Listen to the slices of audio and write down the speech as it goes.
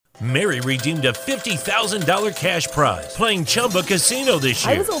Mary redeemed a $50,000 cash prize playing Chumba Casino this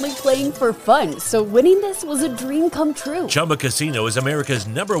year. I was only playing for fun, so winning this was a dream come true. Chumba Casino is America's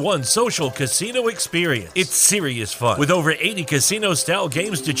 #1 social casino experience. It's serious fun. With over 80 casino-style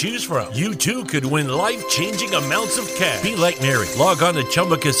games to choose from, you too could win life-changing amounts of cash. Be like Mary. Log on to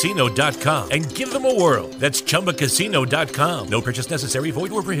ChumbaCasino.com and give them a whirl. That's ChumbaCasino.com. No purchase necessary.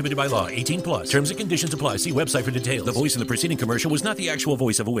 Void where prohibited by law. 18 plus. Terms and conditions apply. See website for details. The voice in the preceding commercial was not the actual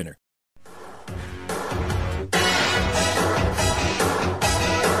voice of a winner.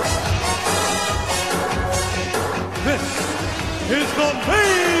 This is the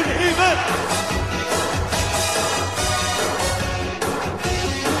main event.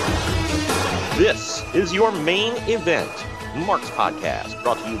 This is your main event, Mark's Podcast,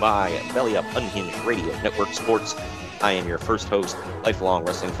 brought to you by Belly Up Unhinged Radio Network Sports. I am your first host, lifelong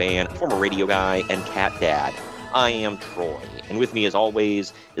wrestling fan, former radio guy, and cat dad. I am Troy, and with me as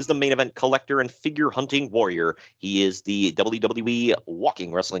always is the main event collector and figure hunting warrior. He is the WWE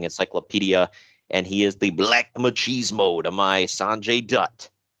Walking Wrestling Encyclopedia, and he is the Black Machismo to my Sanjay Dutt.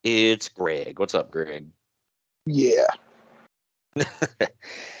 It's Greg. What's up, Greg? Yeah.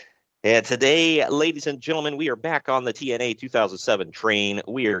 And today, ladies and gentlemen, we are back on the TNA 2007 train.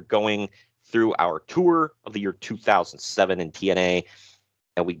 We are going through our tour of the year 2007 in TNA.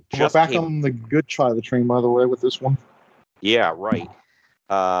 And we're back on the good side of the train, by the way, with this one. Yeah, right.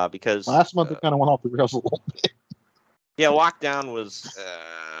 Because last month it kind of went off the rails a little bit. Yeah, lockdown was.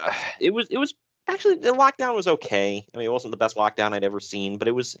 It was actually, the lockdown was okay. I mean, it wasn't the best lockdown I'd ever seen, but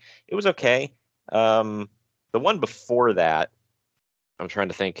it was okay. The one before that, I'm trying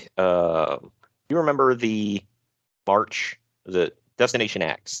to think. You remember the March? The Destination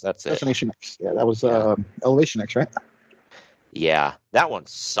X? That's Destination X. Yeah, that was Elevation X, right? Yeah, that one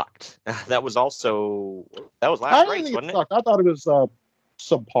sucked. That was last Rights, wasn't it? Sucked. I thought it was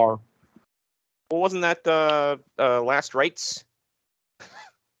subpar. Well, wasn't that Last Rights?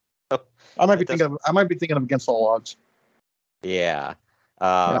 I might be thinking of Against All Odds. Yeah,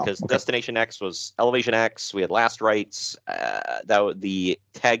 because Destination X was Elevation X. We had Last Rights. The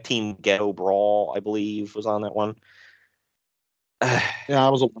tag team Ghetto Brawl, I believe, was on that one. Yeah, I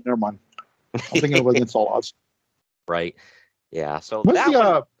was. Never mind. I'm thinking of Against All Odds. Right. Yeah. So what's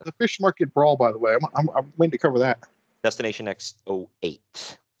the Fish Market Brawl, by the way? I'm waiting to cover that. Destination X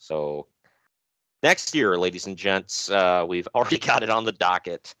 08. So next year, ladies and gents, we've already got it on the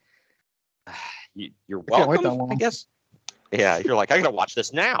docket. You're welcome, I guess. Yeah, you're like, I gotta watch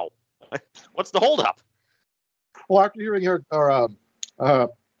this now. What's the holdup? Well, after hearing our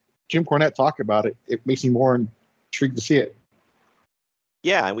Jim Cornette talk about it, it makes me more intrigued to see it.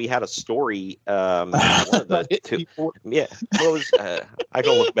 Yeah, and we had a story. One of the two, yeah, what was? I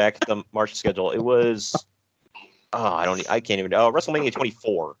go look back at the March schedule. It was. I can't even. WrestleMania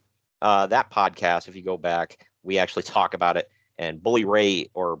 24. That podcast, if you go back, we actually talk about it. And Bully Ray,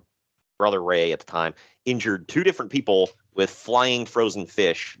 or Brother Ray at the time, injured two different people with flying frozen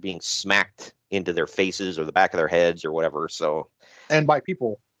fish being smacked into their faces or the back of their heads or whatever. So. And by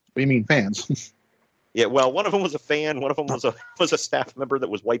people, we mean fans. Yeah, well, one of them was a fan. One of them was a staff member that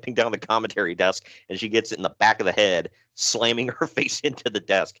was wiping down the commentary desk, and she gets it in the back of the head, slamming her face into the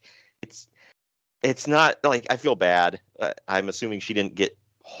desk. It's not like I feel bad. I'm assuming she didn't get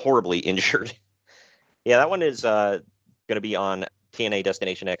horribly injured. Yeah, that one is going to be on TNA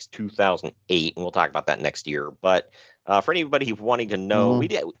Destination X 2008, and we'll talk about that next year. But for anybody who's wanting to know,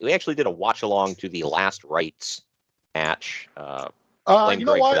 we actually did a watch along to the Last Rights match. Blame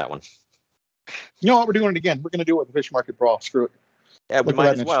Greg for that one. You know what? We're doing it again. We're going to do it with the Fish Market Brawl. Screw it. Yeah, we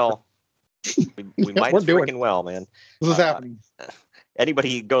might as well. We might as freaking well, man. This is happening.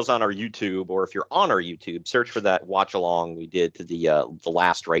 Anybody goes on our YouTube, or if you're on our YouTube, search for that watch along we did to the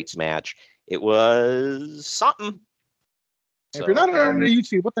Last Rights match. It was something. If you're not on our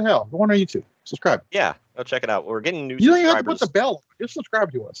YouTube, what the hell? Go on our YouTube. Subscribe. Yeah, go check it out. We're getting new subscribers. You don't even have to put the bell on. Just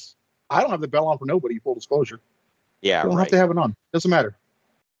subscribe to us. I don't have the bell on for nobody, full disclosure. Yeah, you don't have to have it on. Doesn't matter.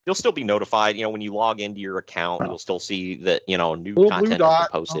 You'll still be notified. You know, when you log into your account, you'll still see that, new content has been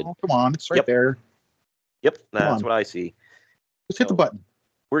posted. Oh, come on, it's right there. Yep, that's what I see. Just hit the button.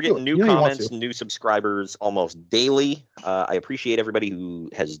 We're getting new comments, new subscribers almost daily. I appreciate everybody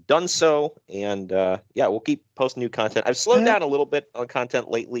who has done so. And we'll keep posting new content. I've slowed down a little bit on content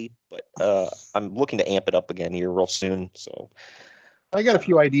lately, but I'm looking to amp it up again here real soon. So I got a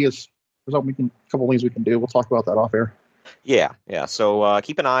few ideas. There's a couple things we can do. We'll talk about that off air. Yeah. So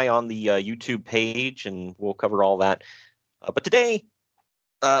keep an eye on the YouTube page, and we'll cover all that. But today,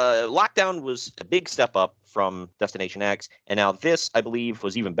 Lockdown was a big step up from Destination X, and now this, I believe,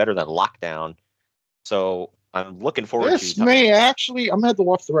 was even better than Lockdown. So I'm looking forward This to. may actually, I'm gonna have to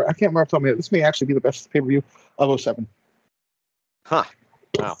watch I can't remember telling me this may actually be the best pay-per-view of 07. Huh.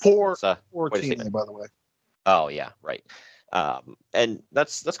 Wow. For quite a TNA, statement. by the way. Oh yeah, right. And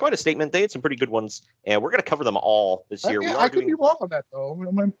that's quite a statement. They had some pretty good ones, and we're going to cover them all this year. I could be wrong on that though.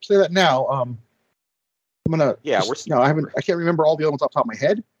 I'm going to say that now. I'm gonna. Yeah, I can't remember all the other ones off the top of my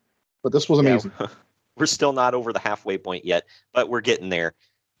head, but this was amazing. Yeah, we're still not over the halfway point yet, but we're getting there.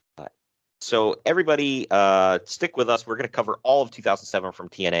 So everybody, stick with us. We're going to cover all of 2007 from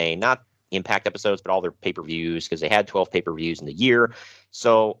TNA, not Impact episodes, but all their pay-per-views, because they had 12 pay-per-views in the year.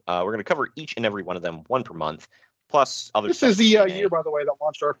 So we're going to cover each and every one of them, one per month, plus other. This is the year, by the way, that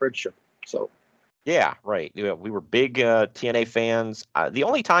launched our friendship. So. Yeah, right. We were big TNA fans. The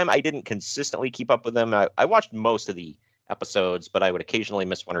only time I didn't consistently keep up with them, I watched most of the episodes, but I would occasionally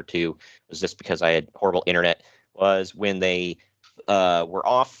miss one or two. It was just because I had horrible internet. Was when they were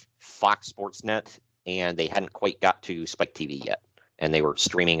off Fox Sports Net and they hadn't quite got to Spike TV yet, and they were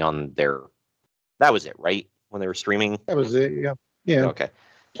streaming on their. That was it, right? When they were streaming. That was it. Yeah. Yeah. Okay.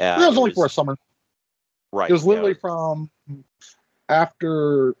 It was only for a summer. Right. It was literally from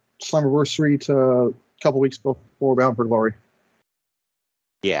after Slammiversary to a couple weeks before Bound for Glory.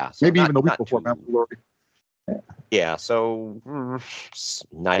 Yeah. So maybe even a week before Bound for Glory. Yeah. So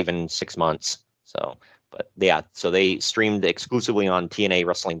not even 6 months. So, but yeah. So they streamed exclusively on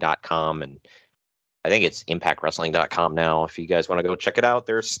TNAWrestling.com, and I think it's ImpactWrestling.com now. If you guys want to go check it out,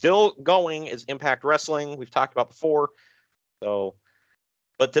 they're still going as Impact Wrestling. We've talked about before. So,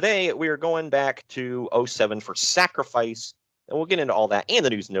 but today we are going back to 07 for Sacrifice, and we'll get into all that and the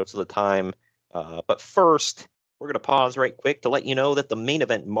news notes of the time. But first, we're going to pause right quick to let you know that the Main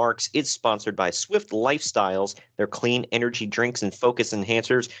Event Marks is sponsored by Swift Lifestyles. Their clean energy drinks and focus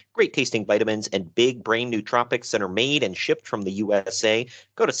enhancers, great tasting vitamins, and big brain nootropics that are made and shipped from the USA.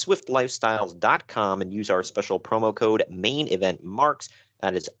 Go to swiftlifestyles.com and use our special promo code Main Event Marks.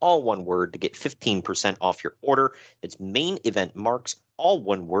 That is all one word to get 15% off your order. It's Main Event Marks, all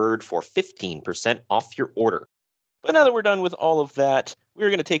one word, for 15% off your order. But now that we're done with all of that, we're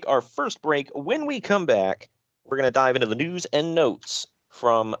going to take our first break. When we come back, we're going to dive into the news and notes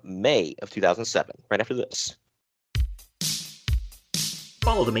from May of 2007, right after this.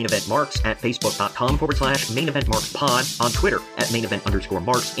 Follow the Main Event Marks at Facebook.com/Main Event Marks Pod, on Twitter at Main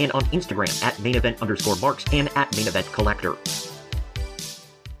Event_Marks, and on Instagram at Main Event_Marks and at Main Event Collector.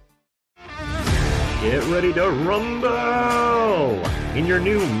 Get ready to rumble in your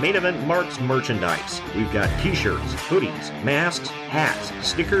new Main Event Marks merchandise. We've got t-shirts, hoodies, masks, hats,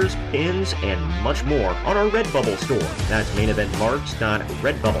 stickers, pins, and much more on our Redbubble store. That's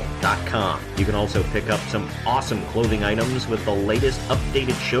maineventmarks.redbubble.com. You can also pick up some awesome clothing items with the latest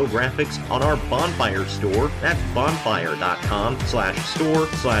updated show graphics on our Bonfire store. That's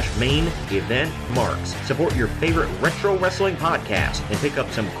bonfire.com/store/main event marks. Support your favorite retro wrestling podcast and pick up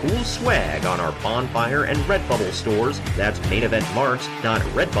some cool swag on our Bonfire and Redbubble stores. That's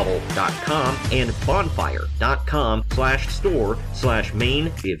maineventmarks.redbubble.com and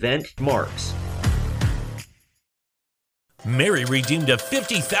bonfire.com/store/main event marks. Mary redeemed a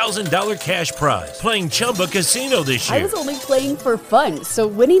 $50,000 cash prize playing Chumba Casino this year. I was only playing for fun, so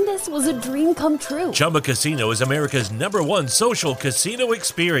winning this was a dream come true. Chumba Casino is America's #1 social casino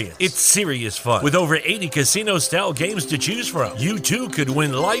experience. It's serious fun. With over 80 casino-style games to choose from, you too could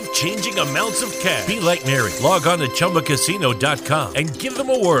win life-changing amounts of cash. Be like Mary. Log on to ChumbaCasino.com and give them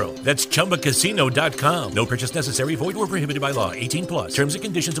a whirl. That's ChumbaCasino.com. No purchase necessary. Void or prohibited by law. 18+. Terms and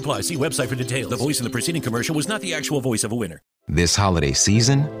conditions apply. See website for details. The voice in the preceding commercial was not the actual voice of a winner. This holiday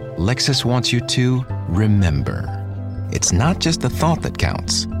season, Lexus wants you to remember. It's not just the thought that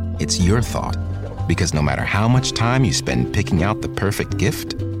counts, it's your thought. Because no matter how much time you spend picking out the perfect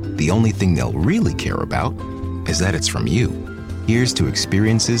gift, the only thing they'll really care about is that it's from you. Here's to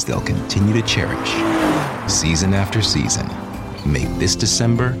experiences they'll continue to cherish. Season after season. Make this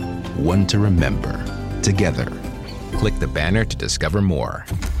December one to remember. Together. Click the banner to discover more.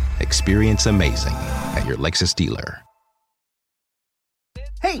 Experience amazing at your Lexus dealer.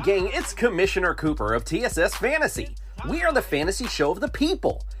 Hey gang, it's Commissioner Cooper of TSS Fantasy. We are the fantasy show of the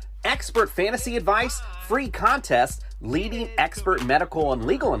people. Expert fantasy advice, free contests, leading expert medical and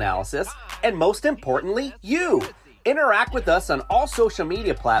legal analysis, and most importantly, you. Interact with us on all social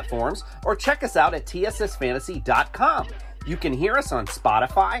media platforms or check us out at tssfantasy.com. You can hear us on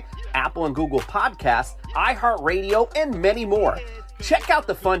Spotify, Apple and Google Podcasts, iHeartRadio, and many more. Check out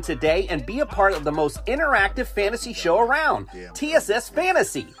the fun today and be a part of the most interactive fantasy show around. TSS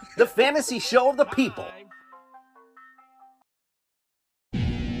Fantasy, the fantasy show of the people.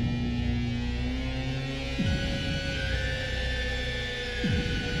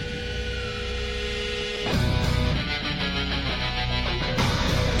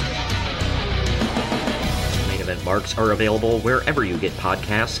 Marks are available wherever you get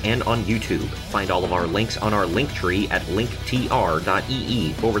podcasts and on YouTube. Find all of our links on our link tree at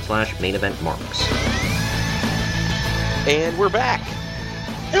linktr.ee/main event marks. And we're back.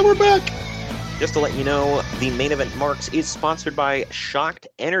 Just to let you know, the Main Event Marks is sponsored by Shocked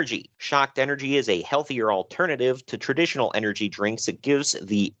Energy. Shocked Energy is a healthier alternative to traditional energy drinks that gives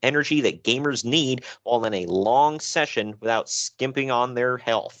the energy that gamers need while in a long session without skimping on their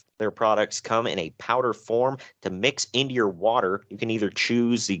health. Their products come in a powder form to mix into your water. You can either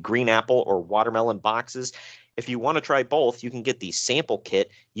choose the green apple or watermelon boxes. If you want to try both, you can get the sample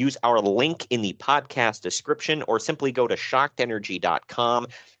kit, use our link in the podcast description, or simply go to shockedenergy.com.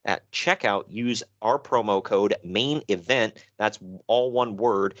 At checkout, use our promo code MAINEVENT, that's all one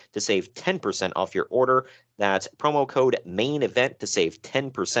word, to save 10% off your order. That's promo code MAINEVENT to save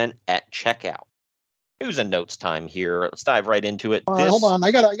 10% at checkout. News and notes time here. Let's dive right into it. Hold on,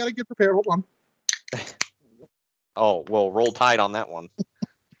 I gotta get prepared. Hold on. Oh, well, roll tide on that one.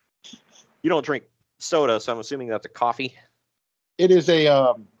 You don't drink soda, so I'm assuming that's a coffee. It is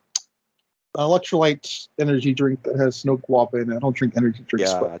a electrolyte energy drink that has no guava in it. I don't drink energy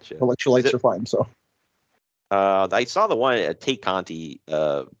drinks, but Gotcha. electrolytes are fine. So I saw the one at Tate Conti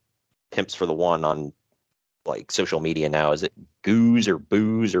pimps for the one on like social media now. Is it Goose or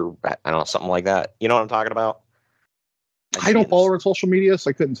Booze or I don't know, something like that? You know what I'm talking about? I don't follow her on social media,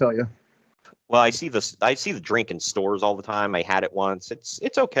 so I couldn't tell you. Well, I see the drink in stores all the time. I had it once.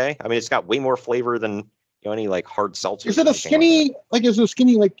 It's okay. I mean, it's got way more flavor than any like hard seltzer. Is it a skinny? Is it a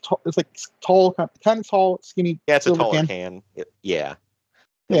skinny it's like tall, kind of tall, skinny? Yeah, it's a taller can. Yeah.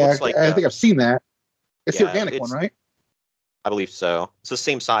 Yeah, I think I've seen that. It's the yeah, organic one, right? I believe so. It's the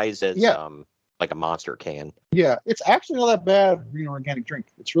same size as like a Monster can. Yeah, it's actually not that bad. Organic drink.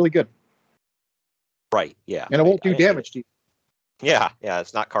 It's really good. Right. Yeah. And it won't do damage to you. Yeah,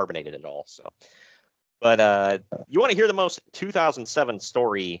 it's not carbonated at all. So, but you want to hear the most 2007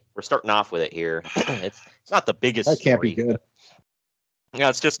 story? We're starting off with it here. It's not the biggest. That can't story. be good.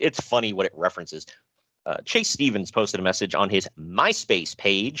 Yeah, it's funny what it references. Chase Stevens posted a message on his MySpace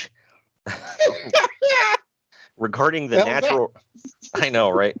page regarding the natural. I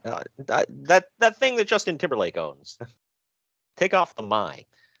know, right? That thing that Justin Timberlake owns. Take off the my.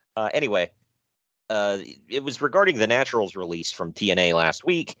 Anyway. It was regarding the Naturals release from TNA last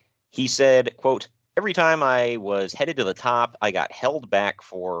week. He said, quote, "Every time I was headed to the top, I got held back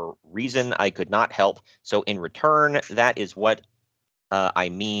for reason I could not help. So in return, that is what I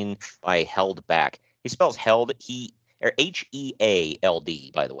mean by held back." He spells held,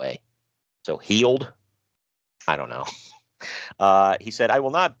 H-E-A-L-D, by the way. So healed? I don't know. He said, "I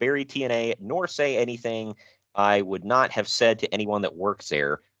will not bury TNA nor say anything I would not have said to anyone that works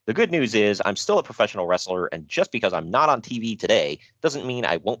there. The good news is I'm still a professional wrestler, and just because I'm not on TV today doesn't mean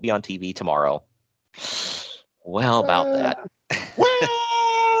I won't be on TV tomorrow." Well, about that.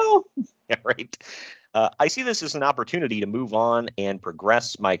 Well, Yeah, right. I see this as an opportunity to move on and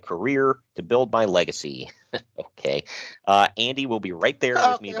progress my career to build my legacy. Okay. Andy will be right there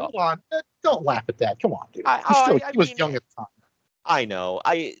with me. Hold on. Don't laugh at that. Come on, dude. He was young at the time. I know.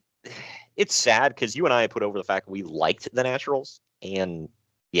 It's sad because you and I put over the fact we liked the Naturals, and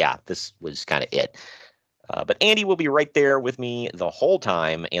yeah, this was kind of it. But Andy will be right there with me the whole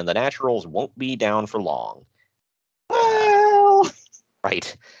time, and the Naturals won't be down for long. Well,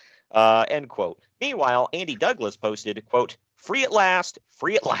 Right. End quote. Meanwhile, Andy Douglas posted, quote, free at last,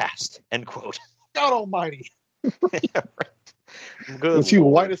 end quote. God almighty. Yeah, right. Good The two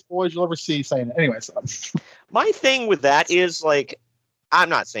Lord. whitest boys you'll ever see saying it. Anyways. My thing with that is, like, I'm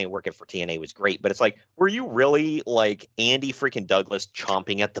not saying working for TNA was great, but it's like, were you really like Andy freaking Douglas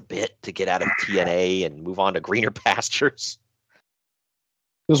chomping at the bit to get out of TNA and move on to greener pastures?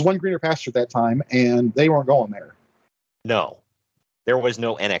 There's one greener pasture at that time, and they weren't going there. No, there was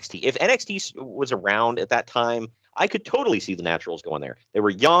no NXT. If NXT was around at that time, I could totally see the Naturals going there. They were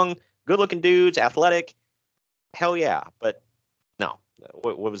young, good-looking dudes, athletic. Hell yeah. But no,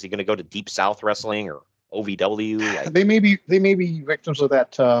 what was he going to go to Deep South Wrestling or OVW? Like, They may be victims of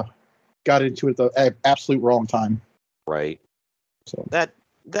that. Got into it at the absolute wrong time. right. So That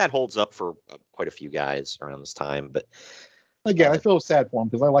holds up for quite a few guys around this time. But again, I feel sad for them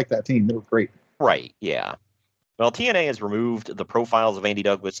because I like that team. They were great. right, yeah. Well, TNA has removed the profiles of Andy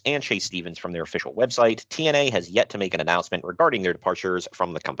Douglas and Chase Stevens from their official website. TNA has yet to make an announcement regarding their departures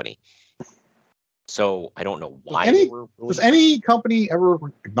from the company. So I don't know why they were Does any company ever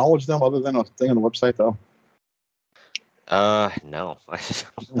acknowledge them other than a thing on the website, though? No.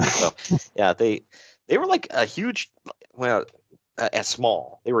 So, yeah, they were like a huge, a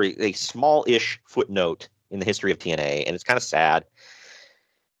small. They were a small-ish footnote in the history of TNA, and it's kind of sad.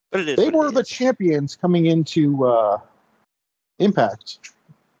 But it is. They what it were the is. champions coming into Impact.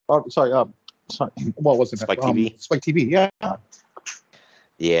 Oh, sorry. What was it? Spike TV? Spike TV. Yeah.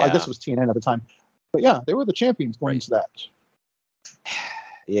 Yeah. I guess it was TNN at the time. But yeah, they were the champions going into that.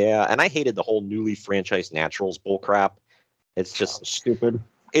 Yeah, and I hated the whole newly franchised Naturals bullcrap. It's just Stupid.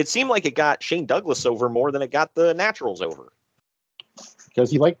 It seemed like it got Shane Douglas over more than it got the Naturals over.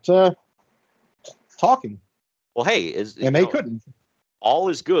 Because he liked talking. Well, hey, And they couldn't. All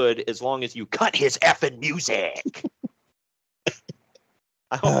is good as long as you cut his effing music.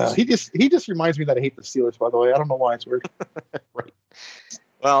 I hope He just reminds me that I hate the Steelers, by the way. I don't know why it's weird. right.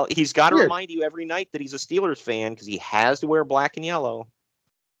 Well, he's got to Weird. remind you every night that he's a Steelers fan because he has to wear black and yellow.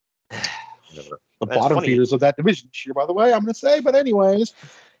 Whatever. The That's bottom funny. feeders of that division this year, by the way, I'm going to say. But anyways.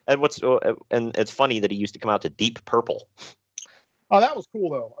 And and it's funny that he used to come out to deep purple. Oh, that was cool,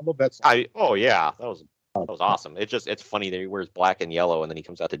 though. I love that song. Oh yeah, that was awesome. It's funny that he wears black and yellow and then he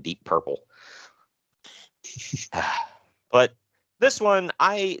comes out to deep purple. But this one,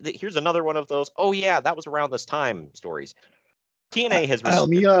 here's another one of those. Oh yeah, that was around this time stories. TNA has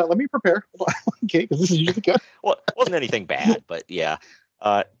let me prepare. Okay, because this is usually good. well, it wasn't anything bad, but yeah.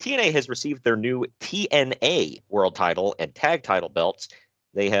 TNA has received their new TNA World Title and Tag Title belts.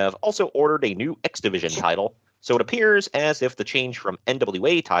 They have also ordered a new X Division title. So it appears as if the change from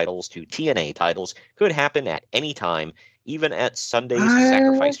NWA titles to TNA titles could happen at any time, even at Sunday's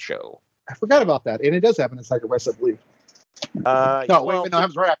Sacrifice show. I forgot about that, and it does happen in Sacrifice, I believe. No, it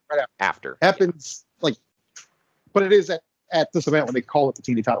happens right after. Happens but it is at this event when they call it the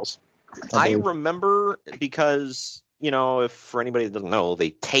TNA titles. I remember because if for anybody that doesn't know,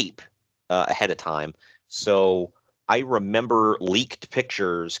 they tape ahead of time, so I remember leaked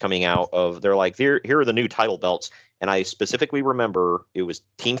pictures coming out of they're like here are the new title belts, and I specifically remember it was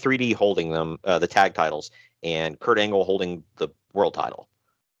Team 3D holding them, the tag titles, and Kurt Angle holding the world title.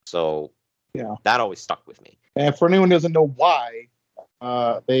 So yeah, that always stuck with me. And for anyone who doesn't know why,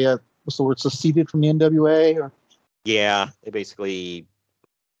 they what's the word, seceded from the NWA? Or? Yeah, they basically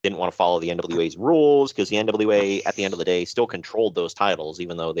didn't want to follow the NWA's rules because the NWA, at the end of the day, still controlled those titles,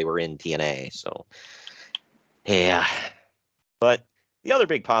 even though they were in TNA. So, yeah. But the other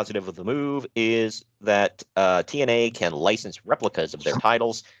big positive of the move is that TNA can license replicas of their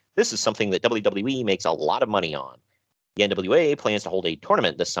titles. This is something that WWE makes a lot of money on. The NWA plans to hold a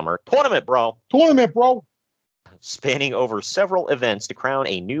tournament this summer. Tournament, bro! Spanning over several events to crown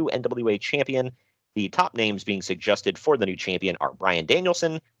a new NWA champion. The top names being suggested for the new champion are Bryan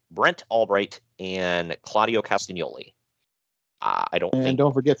Danielson, Brent Albright, and Claudio Castagnoli.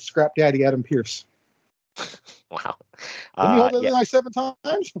 Don't forget Scrap Daddy Adam Pearce. Wow. Didn't he hold it like 7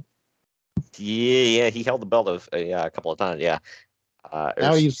 times? Yeah, he held the belt a couple of times, yeah.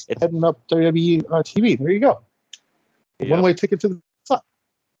 Now he's heading up WWE TV. There you go. Yeah. One-way ticket to the top.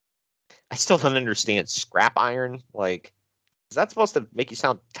 I still don't understand scrap iron. Like, is that supposed to make you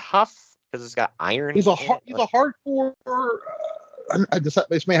sound tough? Because it's got iron. He's a hardcore.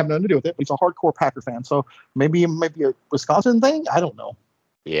 This may have nothing to do with it, but he's a hardcore Packer fan. So maybe it might be a Wisconsin thing. I don't know.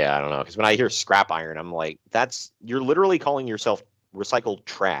 Yeah, I don't know. Because when I hear scrap iron, I'm like, you're literally calling yourself recycled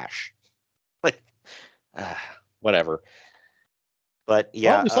trash. Like, whatever. But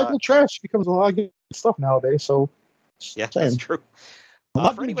yeah, recycled trash becomes a lot of good stuff nowadays. So yeah, that's true.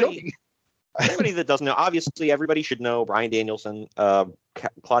 I'm For not joking. anybody that doesn't know, obviously everybody should know Bryan Danielson.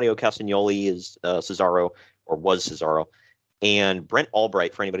 Claudio Castagnoli is Cesaro, or was Cesaro. And Brent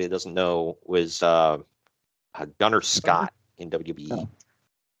Albright, for anybody that doesn't know, was Gunnar Scott in WWE. Oh.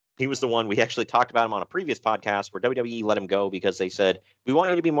 He was the one, we actually talked about him on a previous podcast where WWE let him go because they said, we want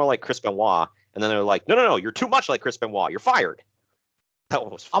you to be more like Chris Benoit. And then they're like, no, you're too much like Chris Benoit. You're fired. That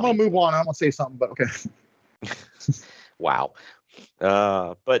was funny. I'm going to move on. I'm going to say something, but okay. Wow.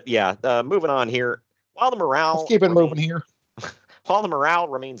 But yeah, moving on here. While the morale... Let's keep it moving here. While the morale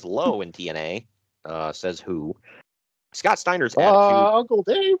remains low in TNA, says who? Scott Steiner's attitude... Uncle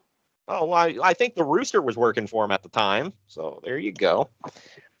Dave. Oh, well, I think the Rooster was working for him at the time. So there you go.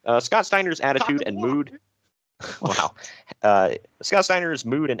 Scott Steiner's attitude and mood... Wow. Scott Steiner's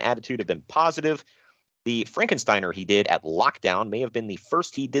mood and attitude have been positive. The Frankensteiner he did at Lockdown may have been the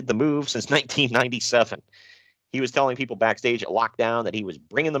first he did the move since 1997. He was telling people backstage at Lockdown that he was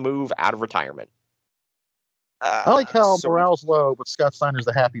bringing the move out of retirement. I like how morale's low, but Scott Steiner's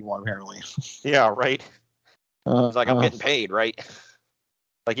the happy one, apparently. Yeah, right? He's like, I'm getting paid, right?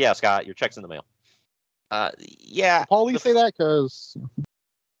 Like, yeah, Scott, your check's in the mail. Yeah. Paul, you say that because...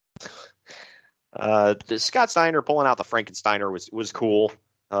 the Scott Steiner pulling out the Frankensteiner was cool.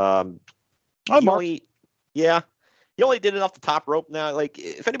 He only did it off the top rope. Now, like,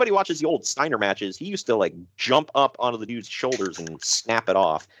 if anybody watches the old Steiner matches, he used to like jump up onto the dude's shoulders and snap it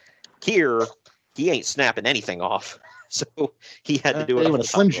off. Here, he ain't snapping anything off, so he had to do it They off would the have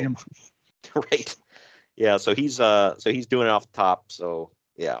Slim top Jim. rope. Right. Yeah, so he's doing it off the top. So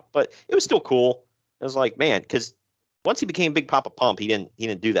yeah, but it was still cool. It was like, man, because once he became Big Papa Pump, he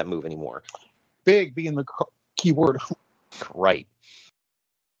didn't do that move anymore. Big being the key word. Right.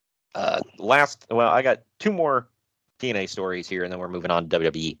 I got two more TNA stories here, and then we're moving on to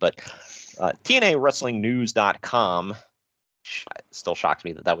WWE. But TNAWrestlingNews.com still shocks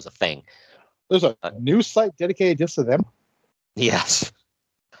me that was a thing. There's a news site dedicated just to them. Yes.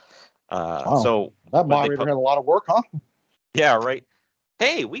 Wow. So That moderator had a lot of work, huh? yeah, right.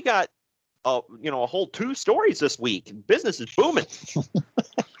 Hey, we got a whole 2 stories this week. Business is booming.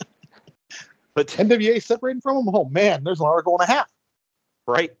 But NWA separating from them. Oh man, there's an article and a half.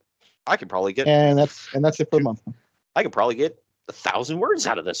 Right. I could probably get And that's it for the month. I could probably get 1,000 words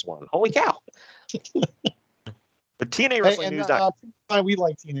out of this one. Holy cow. But TNA Wrestling News. We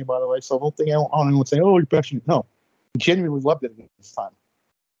like TNA, by the way, so don't think I don't anyone say, "Oh, you're passionate." No, we genuinely loved it this time.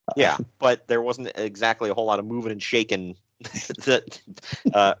 Yeah, but there wasn't exactly a whole lot of moving and shaking that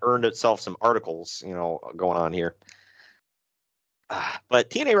earned itself some articles, going on here. But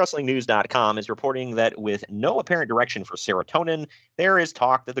TNAWrestlingNews.com is reporting that with no apparent direction for Serotonin, there is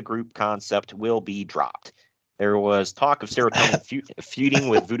talk that the group concept will be dropped. There was talk of Serotonin feuding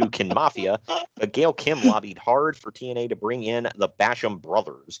with Voodoo Kin Mafia, but Gail Kim lobbied hard for TNA to bring in the Basham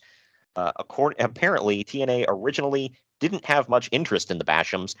brothers. Apparently, TNA originally didn't have much interest in the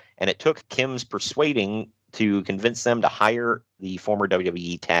Bashams, and it took Kim's persuading to convince them to hire the former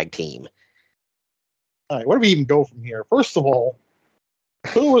WWE tag team. All right, where do we even go from here? First of all,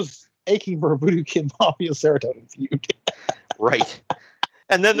 who was aching for a Voodoo Kin Mafia Serotonin feud? Right.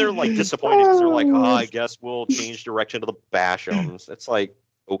 And then they're like disappointed because they're like, oh, I guess we'll change direction to the Bashams. It's like,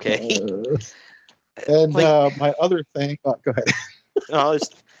 okay. My other thing, go ahead.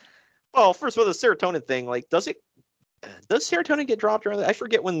 Well, first of all, the Serotonin thing, like, does Serotonin get dropped around? I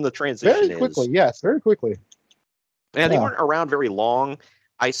forget when the transition very quickly. Yes, very quickly. And they weren't around very long.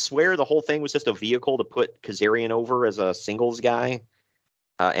 I swear the whole thing was just a vehicle to put Kazarian over as a singles guy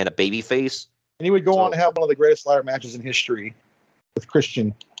and a baby face. And he would go on to have one of the greatest ladder matches in history with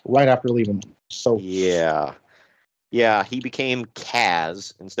Christian right after leaving. So yeah, he became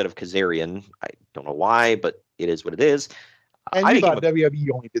Kaz instead of Kazarian. I don't know why, but it is what it is. And you thought WWE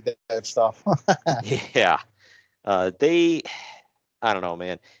only did that stuff. Yeah. I don't know,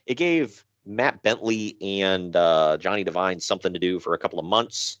 man. It gave Matt Bentley and Johnny Devine something to do for a couple of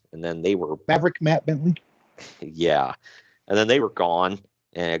months, and then they were Maverick Matt Bentley. Yeah, and then they were gone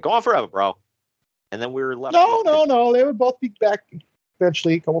forever, bro. And then we were left. No. They would both be back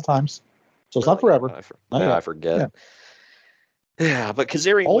eventually a couple times, so it's not forever. I forget. Yeah, but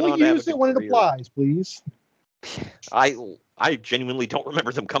Kazarian only use it when it applies, please. I genuinely don't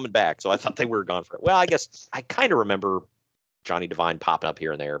remember them coming back, so I thought they were gone for it. Well, I guess I kind of remember Johnny Devine popping up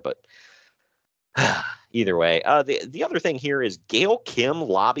here and there, but either way, the other thing here is Gail Kim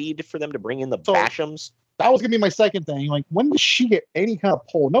lobbied for them to bring in the Bashams. That was gonna be my second thing. Like, when does she get any kind of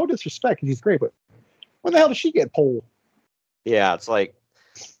pull? No disrespect, because he's great, but when the hell does she get pull? Yeah, it's like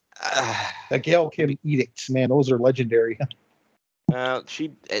the Gail Kim edicts, man. Those are legendary.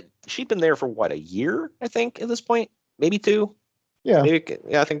 She'd been there for what, a year, I think, at this point, maybe 2. Yeah, maybe,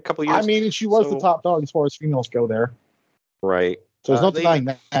 I think a couple of years. I mean, she was the top dog as far as females go there, right? So there's no denying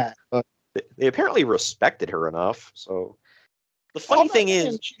that. But they apparently respected her enough. So the funny thing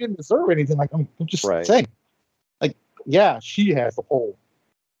is, she didn't deserve anything. Like, I'm just right. saying, like, yeah, she has the pull.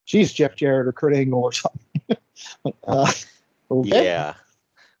 She's Jeff Jarrett or Kurt Angle or something. Okay. Yeah.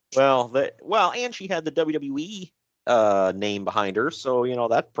 Well, and she had the WWE name behind her, so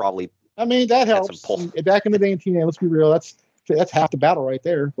that probably. I mean, that helps. Back in the day in TNA, let's be real, that's half the battle right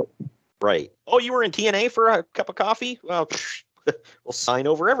there. But. Right. Oh, you were in TNA for a cup of coffee? Well, we'll sign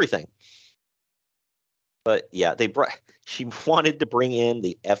over everything. But yeah, she wanted to bring in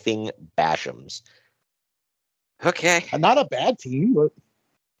the effing Bashams. Okay. Not a bad team, but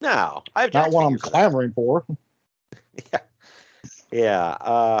no, not one I'm clamoring for. Yeah.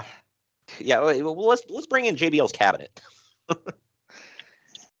 Well, let's bring in JBL's cabinet.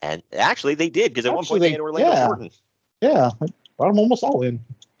 And actually, they did, because at one point they had Orlando Jordan. Yeah, brought them almost all in.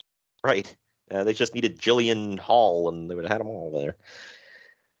 Right. They just needed Jillian Hall, and they would have had them all there.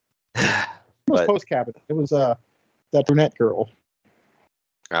 It was post cabinet. It was that brunette girl.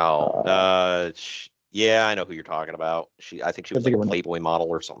 Oh, yeah, I know who you're talking about. I think she was like a Playboy model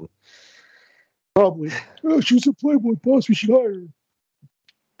or something. Probably. Oh, she was a Playboy boss. We should hire her.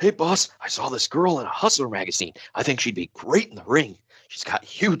 Hey, boss, I saw this girl in a Hustler magazine. I think she'd be great in the ring. She's got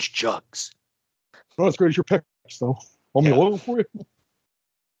huge jugs. Oh, that's great as your pecs, though. Want me a logo for you?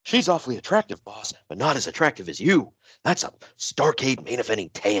 She's awfully attractive, boss, but not as attractive as you. That's a Starcade main eventing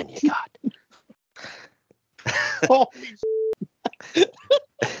tan you got. Holy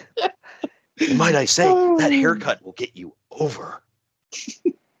Might I say, that haircut will get you over.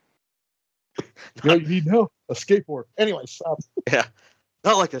 You know what you need now? A skateboard. Anyways, Yeah.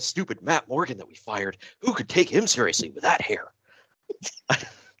 Not like the stupid Matt Morgan that we fired. Who could take him seriously with that hair?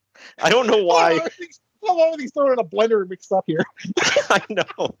 I don't know why. A lot of these thrown in a blender and mixed up here. I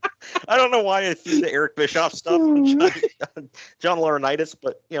know. I don't know why I threw the Eric Bischoff stuff and John Laurinaitis,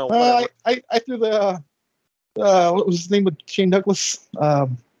 but you know, whatever. I threw the what was his name with Shane Douglas? What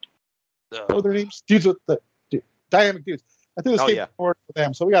were their names? Dudes with the dynamic dudes. I threw the skateboard for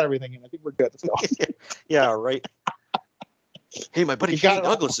them, so we got everything in. I think we're good. Let's go. Yeah, right. Hey, my buddy Shane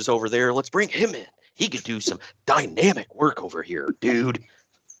Douglas is over there. Let's bring him in. He could do some dynamic work over here, dude.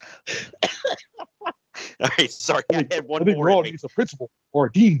 All right, sorry. I had one more. Raw needs a principal or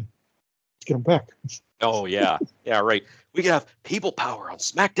a dean. Let's get him back. Oh, yeah. Yeah, right. We could have people power on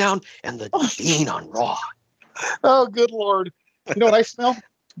SmackDown and the dean on Raw. Oh, good Lord. You know what I smell?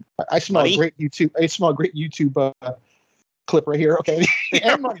 I smell Money? a great YouTube. I smell a great YouTube clip right here. Okay.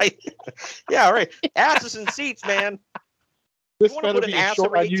 Yeah, right. Yeah, right. Asses and seats, man. This wanna better put be an a ass short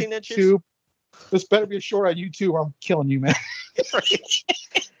over on 18 inches? YouTube. This better be a short on YouTube or I'm killing you, man.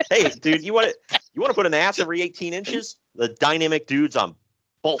 Hey, dude, you want to put an ass every 18 inches? The dynamic dudes on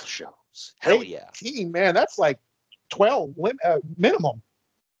both shows. Hell yeah. 18, man, that's like 12 minimum.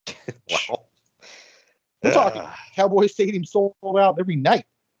 Wow. We're talking Cowboy Stadium sold out every night.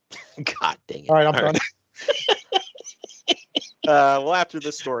 God dang it. All right, I'm done. Well, after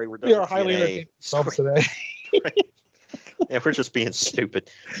this story, we're done. We are with highly TNA. entertained subs today. Yeah, we're just being stupid.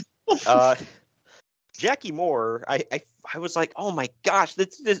 Jackie Moore, I was like, oh my gosh,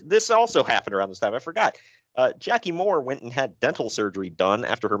 this also happened around this time. I forgot. Jackie Moore went and had dental surgery done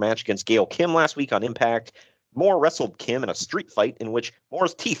after her match against Gail Kim last week on Impact. Moore wrestled Kim in a street fight in which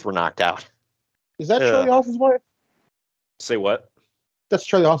Moore's teeth were knocked out. Is that Charlie Haas's wife? Say what? That's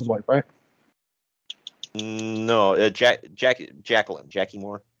Charlie Haas's wife, right? No, Jackie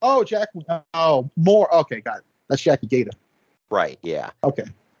Moore. Oh, Moore. Okay, got it. That's Jackie Gata. Right, yeah. Okay.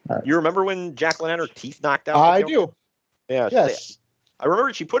 All right. You remember when Jacqueline had her teeth knocked out? I do. Yeah. Yes. I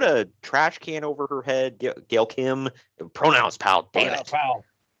remember she put a trash can over her head. Gail Kim, pronouns, pal. Damn it. Pal.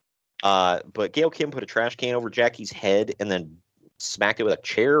 But Gail Kim put a trash can over Jackie's head and then smacked it with a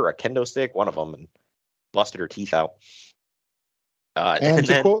chair or a kendo stick, one of them, and busted her teeth out. And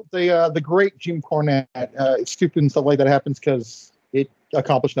to quote the great Jim Cornette, it's stupid and stuff like that happens because it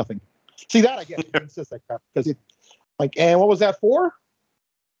accomplished nothing. See that I get. It's just like that because it, like, and what was that for?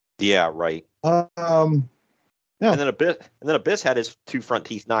 Yeah, right. Yeah. And then Abyss had his two front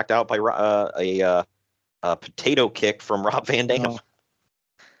teeth knocked out by a potato kick from Rob Van Dam.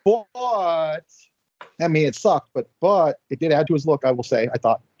 But I mean, it sucked, but it did add to his look. I will say, I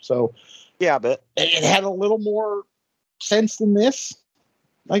thought so. Yeah, but it had a little more sense than this,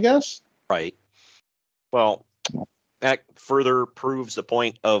 I guess. Right. Well, that further proves the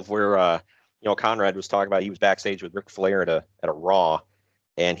point of where Conrad was talking about. He was backstage with Ric Flair at a Raw,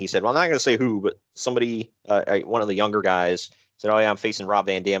 and he said, "Well, I'm not going to say who, but somebody, one of the younger guys, said, 'Oh yeah, I'm facing Rob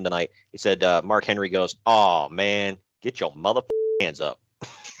Van Dam tonight.'" He said, "Mark Henry goes, 'Oh man, get your mother hands up.'"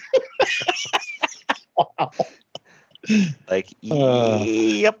 Wow. Like,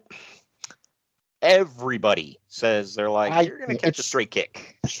 yep. Everybody says they're like, "You're going to catch a straight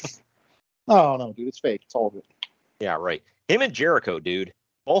kick." Oh no, dude, it's fake. It's all of it. Yeah, right. Him and Jericho, dude.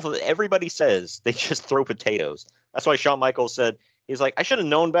 Everybody says they just throw potatoes. That's why Shawn Michaels said, he's like, "I should have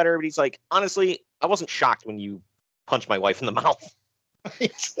known better," but he's like, "Honestly, I wasn't shocked when you punched my wife in the mouth." He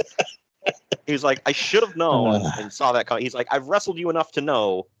was like, "I should have known and saw that coming." He's like, "I've wrestled you enough to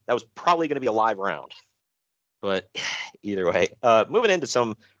know that was probably going to be a live round." But either way, moving into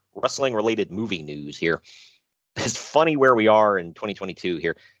some wrestling-related movie news here. It's funny where we are in 2022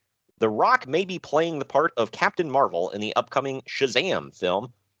 here. The Rock may be playing the part of Captain Marvel in the upcoming Shazam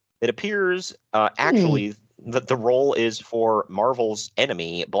film. It appears, actually, that the role is for Marvel's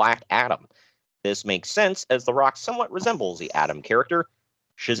enemy, Black Adam. This makes sense, as The Rock somewhat resembles the Adam character.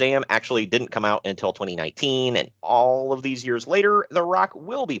 Shazam actually didn't come out until 2019, and all of these years later, The Rock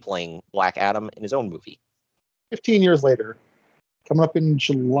will be playing Black Adam in his own movie. 15 years later, coming up in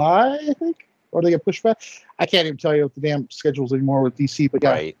July, I think, or they get pushed back. I can't even tell you what the damn schedules anymore with DC, but yeah,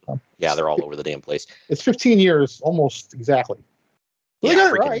 right. Yeah, they're all over the damn place. It's 15 years, almost exactly. Yeah,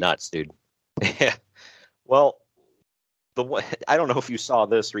 freaking nuts, dude. Yeah. Well, I don't know if you saw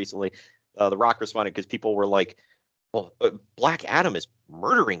this recently. The Rock responded because people were like, "Well, Black Adam is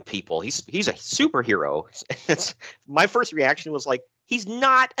murdering people. He's a superhero." My first reaction was like, He's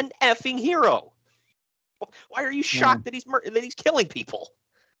not an effing hero. Why are you shocked that he's killing people?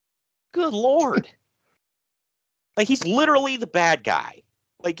 Good Lord. Like, he's literally the bad guy.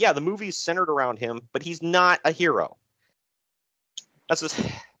 Like, yeah, the movie's centered around him, but he's not a hero. That's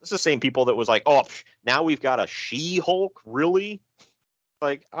the same people that was like, oh, now we've got a She-Hulk? Really?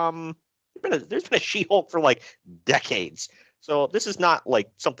 Like, there's been a She-Hulk for, like, decades. So this is not, like,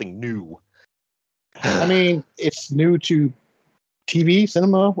 something new. I mean, it's new to TV,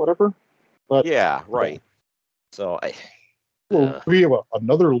 cinema, whatever. But yeah, right. So we have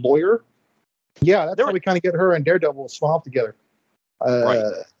another lawyer. Yeah, that's how we kind of get her and Daredevil swapped together. Right.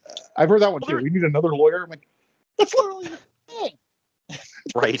 I've heard that one too. We need another lawyer. I'm like, that's literally the thing.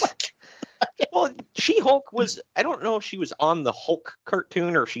 Right. Well, She-Hulk was, I don't know if she was on the Hulk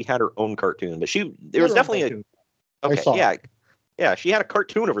cartoon or if she had her own cartoon, but there was definitely yeah, she had a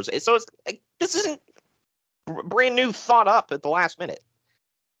cartoon of hers. So it's like, this isn't brand new, thought up at the last minute.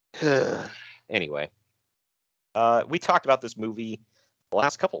 Anyway, we talked about this movie the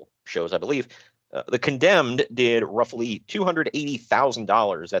last couple shows, I believe. The Condemned did roughly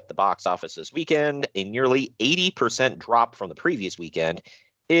 $280,000 at the box office this weekend, a nearly 80% drop from the previous weekend.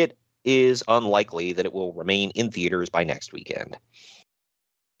 It is unlikely that it will remain in theaters by next weekend.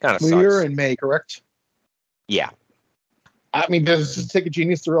 Kind of sucks. We're in May, correct? Yeah. I mean, does it take a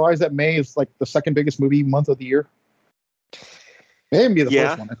genius to realize that May is like the second biggest movie month of the year? Maybe the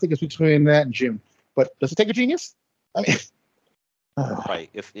first one. I think it's between that and June. But does it take a genius? I mean, right.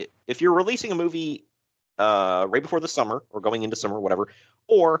 If you're releasing a movie right before the summer or going into summer, whatever,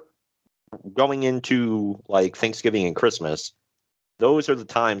 or going into like Thanksgiving and Christmas, those are the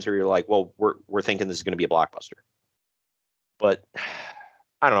times where you're like, well, we're thinking this is going to be a blockbuster. But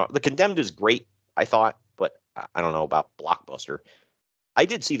I don't know. The Condemned is great, I thought, but I don't know about blockbuster. I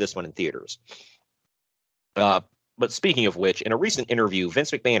did see this one in theaters. But speaking of which, in a recent interview,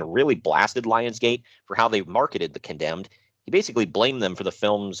 Vince McMahon really blasted Lionsgate for how they marketed The Condemned. He basically blamed them for the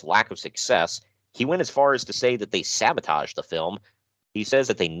film's lack of success. He went as far as to say that they sabotaged the film. He says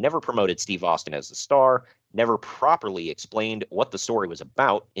that they never promoted Steve Austin as the star, never properly explained what the story was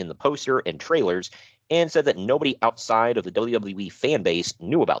about in the poster and trailers, and said that nobody outside of the WWE fan base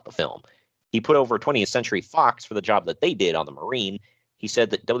knew about the film. He put over 20th Century Fox for the job that they did on the Marine. He said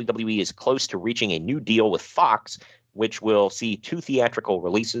that WWE is close to reaching a new deal with Fox, which will see 2 theatrical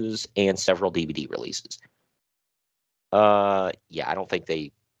releases and several DVD releases. Yeah, I don't think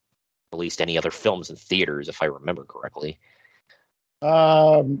they released any other films in theaters, if I remember correctly.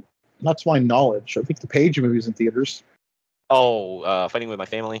 Not to my knowledge. I think the Page movie is in theaters. Oh, Fighting With My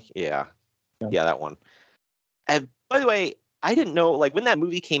Family? Yeah, that one. And by the way, I didn't know, like, when that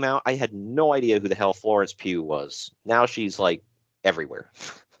movie came out, I had no idea who the hell Florence Pugh was. Now she's, like, everywhere.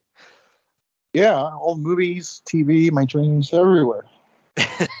 Yeah, all movies, TV, my dreams, everywhere.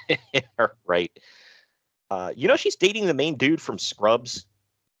 Right. She's dating the main dude from Scrubs.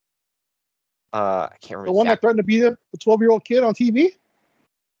 I can't remember. The one that threatened to beat the 12-year-old kid on TV?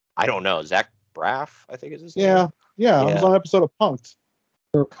 I don't know. Zach Braff, I think is his name. Yeah. It was on an episode of Punk'd.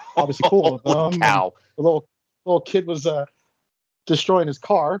 Obviously cool. Cow. The little kid was destroying his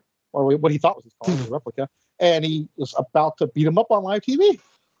car, or what he thought was his car, a replica, and he was about to beat him up on live TV.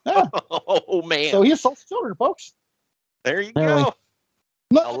 Yeah. Oh, man. So he assaults children, folks. There you go.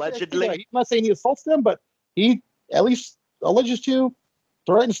 Allegedly. I'm not saying he assaults them, but he at least alleges to,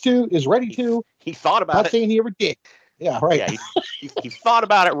 threatens to, is ready to. He thought about it. Not saying he ever did. Yeah, right. Yeah, he thought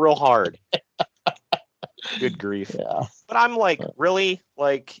about it real hard. Good grief. Yeah. But I'm like, really?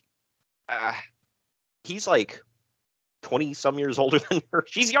 Like, he's like 20-some years older than her.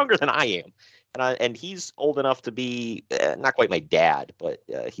 She's younger than I am. And he's old enough to be not quite my dad, but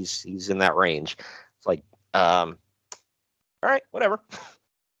he's in that range. It's like, all right, whatever. You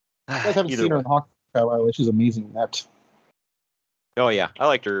guys haven't seen her in Hawkeye, by the way. She's amazing in that. Oh yeah, I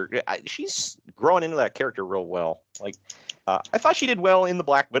liked her. She's growing into that character real well. Like, I thought she did well in the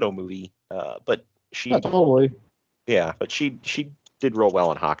Black Widow movie, but she totally. Yeah, but she did real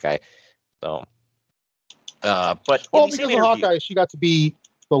well in Hawkeye. So, but because of Hawkeye, she got to be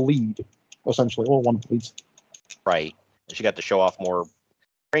the lead. Essentially, or one of the leads. Right. And she got to show off more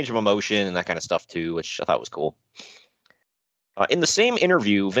range of emotion and that kind of stuff too, which I thought was cool. In the same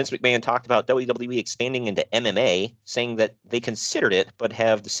interview, Vince McMahon talked about WWE expanding into MMA, saying that they considered it, but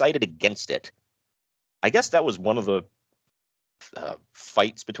have decided against it. I guess that was one of the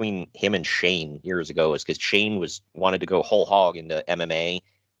fights between him and Shane years ago, is because Shane wanted to go whole hog into MMA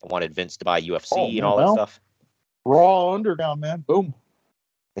and wanted Vince to buy UFC and all that stuff. Raw underground, man. Boom.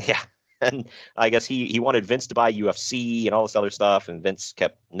 Yeah. And I guess he wanted Vince to buy UFC and all this other stuff, and Vince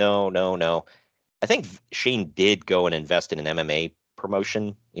kept, no. I think Shane did go and invest in an MMA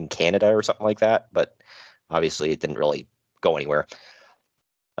promotion in Canada or something like that, but obviously it didn't really go anywhere.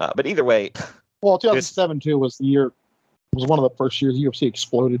 But either way, well, 2007 too was the year. Was one of the first years UFC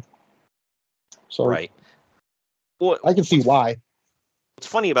exploded. So right. Well, I can see why. What's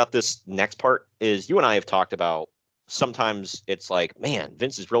funny about this next part is you and I have talked about sometimes it's like, man,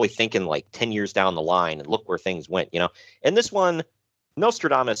 Vince is really thinking like 10 years down the line and look where things went, you know? And this one,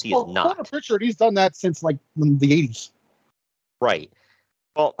 Nostradamus, he is not. Conor Pritchard, he's done that since like the 80s. Right.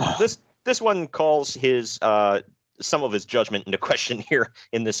 Well, this one calls his some of his judgment into question here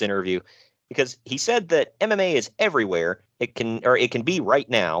in this interview, because he said that MMA is everywhere. It can be right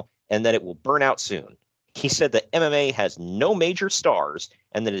now, and that it will burn out soon. He said that MMA has no major stars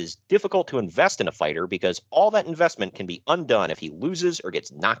and that it is difficult to invest in a fighter because all that investment can be undone if he loses or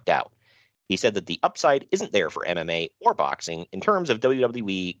gets knocked out. He said that the upside isn't there for MMA or boxing in terms of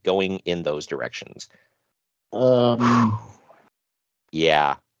WWE going in those directions.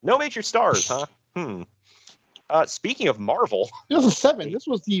 Yeah. No major stars, huh? Speaking of Marvel. 2007, this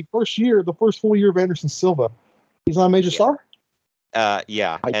was the first full year of Anderson Silva. He's not a major star?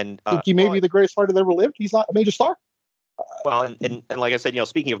 Yeah. I think he may be the greatest fighter that ever lived. He's not a major star. Well, and like I said,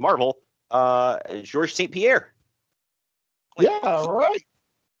 speaking of Marvel, Georges St. Pierre. Right.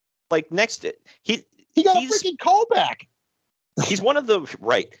 Like next, he got a freaking callback. He's one of the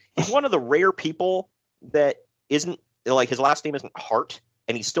He's one of the rare people that isn't like his last name isn't Hart,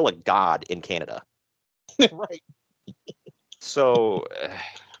 and he's still a god in Canada. Right. So,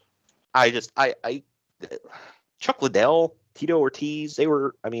 Chuck Liddell, Tito Ortiz, they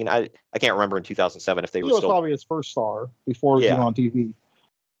were. I mean, I can't remember in 2007 if they were still. Probably his first star before he went on TV.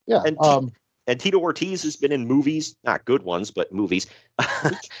 Yeah. And Tito Ortiz has been in movies, not good ones, but movies.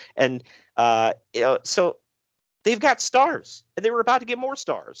 And so they've got stars, and they were about to get more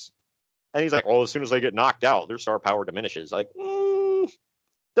stars. And he's like, "Well, as soon as they get knocked out, their star power diminishes." Like,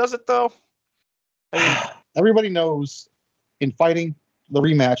 does it though? I mean, everybody knows in fighting, the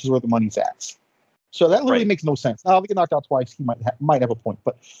rematch is where the money's at. So that literally makes no sense. Now, if he get knocked out twice, he might have a point,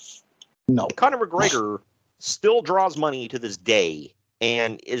 but no. Conor McGregor still draws money to this day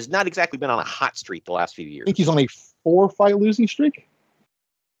and has not exactly been on a hot streak the last few years. I think he's on a 4-fight losing streak.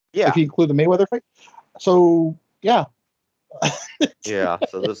 Yeah. If you include the Mayweather fight. So, yeah. Yeah,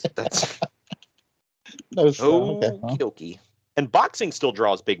 so that's okay. And boxing still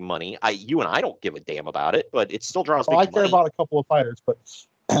draws big money. You and I don't give a damn about it, but it still draws big money. I care about a couple of fighters, but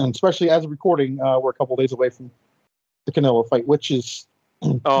especially as of recording, we're a couple of days away from the Canelo fight, which is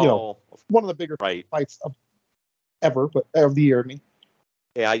one of the bigger fights ever, but of the year. I mean,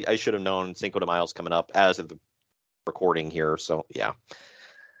 yeah, I should have known Cinco de Mayo's coming up as of the recording here. So yeah,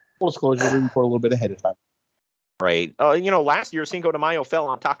 full disclosure, we record a little bit ahead of time. Right. Last year Cinco de Mayo fell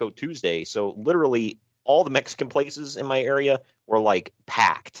on Taco Tuesday, so literally all the Mexican places in my area were like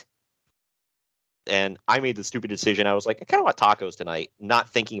packed. And I made the stupid decision. I was like, I kind of want tacos tonight, not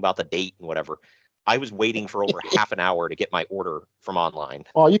thinking about the date and whatever. I was waiting for over half an hour to get my order from online.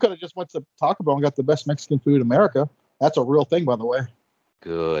 Oh, you could have just went to Taco Bell and got the best Mexican food in America. That's a real thing, by the way.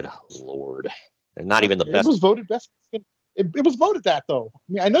 Good Lord. And not even the best. It was voted best. It was voted that, though. I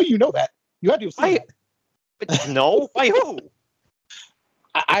mean, I know you know that. You had to have seen that. No? By who?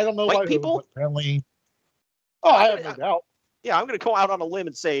 I don't know. White people? Apparently. Oh, I have no doubt. Yeah, I'm going to go out on a limb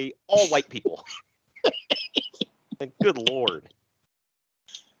and say all white people. Good Lord.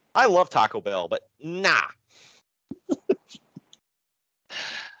 I love Taco Bell, but nah.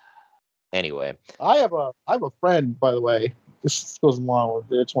 Anyway. I have a friend, by the way. This goes along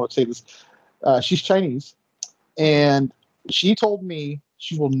with it. I just want to say this. She's Chinese, and she told me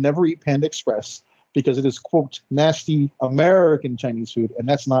she will never eat Panda Express because it is, quote, nasty American Chinese food, and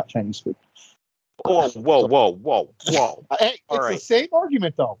that's not Chinese food. Whoa. Hey, it's the same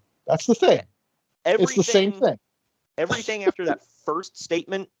argument, though. That's the thing. It's the same thing. Everything after that first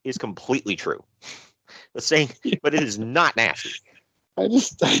statement is completely true. But it is not nasty. That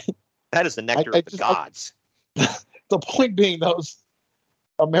is the nectar of the gods. The point being, those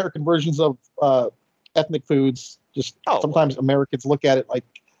American versions of ethnic foods, sometimes Americans look at it like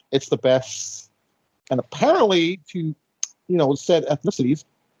it's the best. And apparently, to said ethnicities,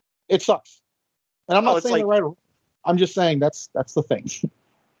 it sucks. And I'm not saying they're right. I'm just saying that's the thing.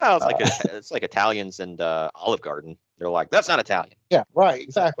 Oh, it's like Italians and Olive Garden. They're like, that's not Italian. Yeah, right,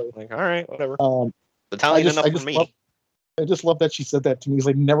 exactly. Like, all right, whatever. Italian enough for me. I just love that she said that to me. He's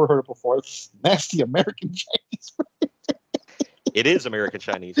like, never heard it before. It's nasty American Chinese food. It is American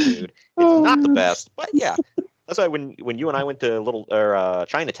Chinese food. It's not the best, but yeah. That's why when you and I went to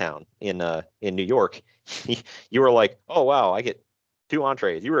Chinatown in New York, you were like, oh wow, I get 2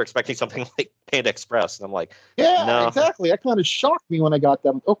 entrees. You were expecting something like Panda Express, and I'm like, yeah, no. Exactly. That kind of shocked me when I got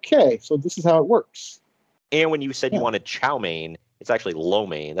them. Okay, so this is how it works. And when you said you wanted chow mein, it's actually lo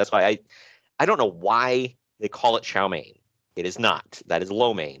mein. That's why I don't know why they call it chow mein. It is not. That is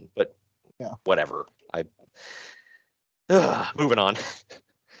lo mein. But whatever. Moving on.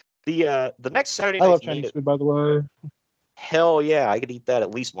 The next Saturday night. I love Chinese food, by the way. Hell yeah, I could eat that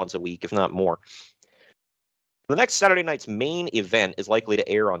at least once a week, if not more. The next Saturday night's main event is likely to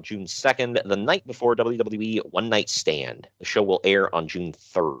air on June 2nd, the night before WWE One Night Stand. The show will air on June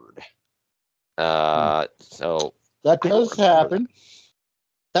 3rd. So that does happen.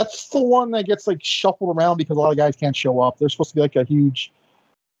 That's the one that gets like shuffled around because a lot of guys can't show up. There's supposed to be like a huge,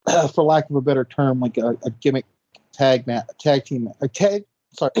 for lack of a better term, like a gimmick gimmick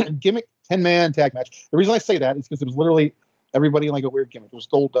 10-man tag match. The reason I say that is because it was literally everybody in like a weird gimmick. It was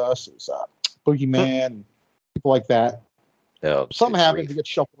Goldust, it was Boogeyman, people like that. Oh, something happens to get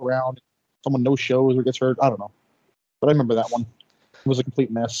shuffled around. Someone no shows or gets hurt. I don't know, but I remember that one. It was a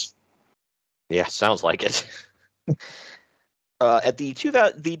complete mess. Yeah, sounds like it. At the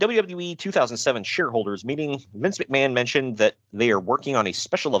WWE 2007 shareholders meeting, Vince McMahon mentioned that they are working on a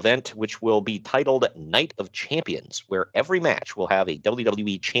special event which will be titled Night of Champions, where every match will have a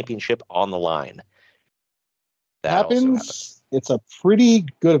WWE championship on the line. That happens. It's a pretty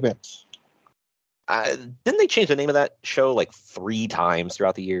good event. Didn't they change the name of that show like 3 times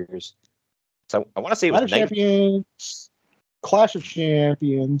throughout the years? So I want to say it was Night of Champions, Clash of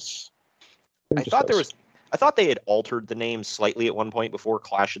Champions. I thought they had altered the name slightly at one point before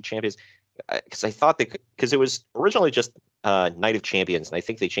Clash of Champions, because I thought because it was originally just Night of Champions, and I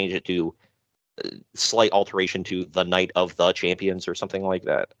think they changed it to slight alteration to the Night of the Champions or something like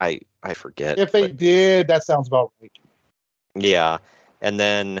that. I forget. If they did, that sounds about right. Yeah, and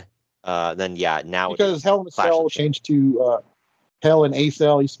then now because Hell in a Cell changed to Hell in a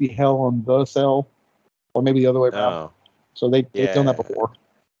Cell. Used to be Hell in the Cell, or maybe the other way around. Oh. So they've done that before.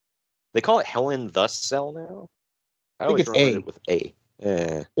 They call it Hell in the Cell now? I think it's A. It with A.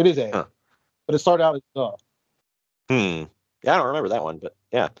 It is A. Huh. But it started out as the. Yeah, I don't remember that one, but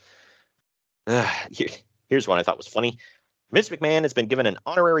yeah. Here's one I thought was funny. Vince McMahon has been given an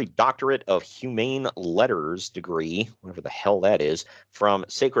honorary doctorate of humane letters degree, whatever the hell that is, from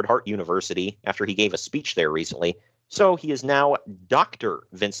Sacred Heart University after he gave a speech there recently. So he is now Dr.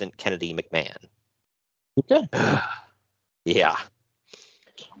 Vincent Kennedy McMahon. Okay. Yeah.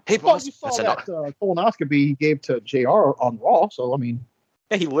 Hey, boss, you saw that colonoscopy he gave to JR on Raw, so I mean...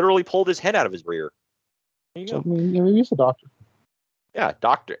 Yeah, he literally pulled his head out of his rear. There you go. I mean, maybe he's a doctor. Yeah,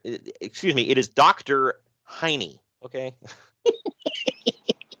 doctor. Excuse me, it is Dr. Heine, okay?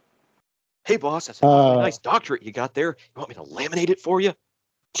 Hey, boss, that's a nice doctorate you got there. You want me to laminate it for you?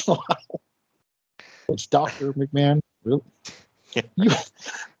 It's Dr. McMahon. Really?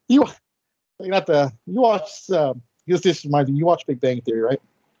 You watch... this reminds me, you watch Big Bang Theory, right?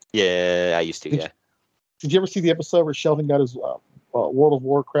 Yeah, I used to, yeah. Did you ever see the episode where Sheldon got his World of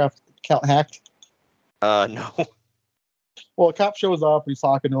Warcraft account hacked? No. Well, a cop shows up, and he's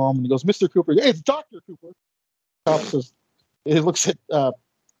talking to him, and he goes, Mr. Cooper. Hey, it's Dr. Cooper. The cop says, he looks at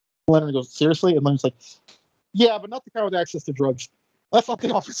Leonard and goes, seriously? And Leonard's like, yeah, but not the guy with access to drugs. That's not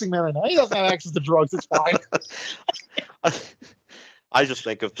the officing man right now. He doesn't have access to drugs. It's fine. I just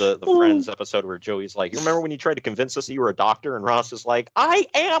think of the Friends episode where Joey's like, you remember when you tried to convince us that you were a doctor? And Ross is like, I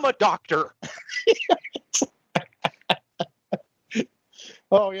am a doctor.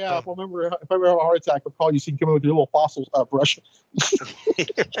 Oh, yeah. If I ever have a heart attack, I'll call you so you can come in with your little fossil brush.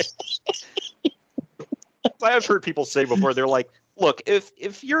 I've heard people say before, they're like, look,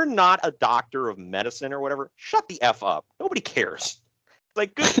 if you're not a doctor of medicine or whatever, shut the F up. Nobody cares.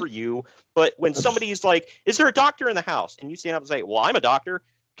 Like, good for you. But when somebody's like, is there a doctor in the house? And you stand up and say, well, I'm a doctor.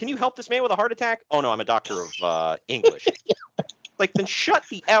 Can you help this man with a heart attack? Oh, no, I'm a doctor of English. Like, then shut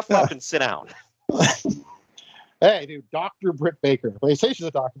the F up and sit down. Hey, dude, Dr. Britt Baker. They say she's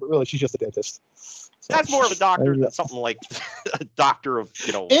a doctor, but really she's just a dentist. So, that's more of a doctor than something like a doctor of,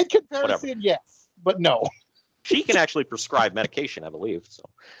 in comparison, whatever. Yes, but no. She can actually prescribe medication, I believe. So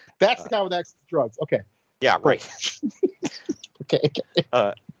that's the guy with access to drugs. Okay. Yeah, right. Okay.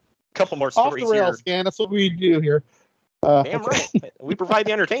 Couple more stories off the rails, here. Scan. That's what we do here. Damn right. We provide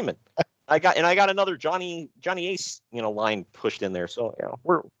the entertainment. I got another Johnny Ace, line pushed in there. So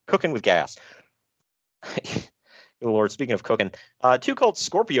we're cooking with gas. Lord, speaking of cooking, Too Cold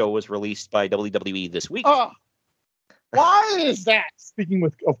Scorpio was released by WWE this week. Why is that? Speaking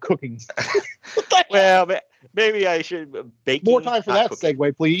of cooking. Well, maybe I should baking. More time for that cooking.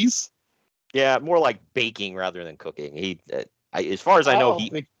 segue, please. Yeah, more like baking rather than cooking. As far as I know,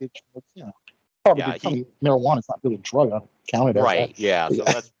 Probably marijuana is not really a drug. I don't count it as right. that. Yeah. So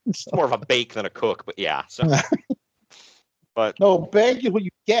that's it's more of a bake than a cook, but yeah. So, but no, bake is what you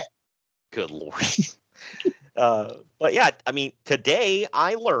get. Good Lord. But yeah, I mean, today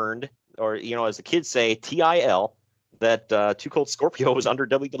I learned, or as the kids say, TIL, that Too Cold Scorpio was under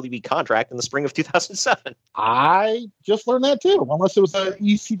WWE contract in the spring of 2007. I just learned that too, unless it was an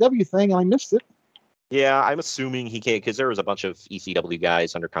ECW thing and I missed it. Yeah, I'm assuming he can't, because there was a bunch of ECW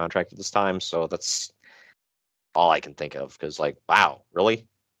guys under contract at this time, so that's all I can think of. Because, wow, really?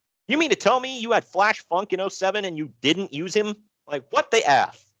 You mean to tell me you had Flash Funk in 07 and you didn't use him? What the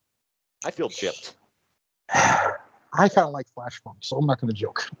F? I feel gypped. I kind of like Flash Funk, so I'm not going to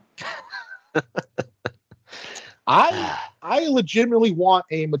joke. I legitimately want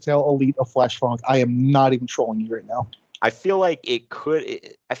a Mattel Elite of Flash Funk. I am not even trolling you right now. I feel like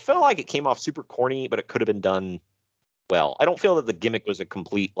I felt like it came off super corny, but it could have been done well. I don't feel that the gimmick was a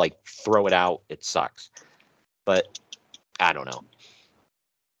complete, throw it out, it sucks. But I don't know.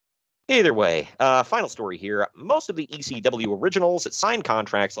 Either way, final story here. Most of the ECW originals that signed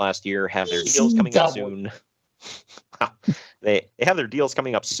contracts last year have their deals coming up soon. They have their deals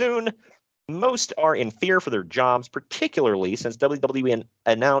coming up soon. Most are in fear for their jobs, particularly since WWE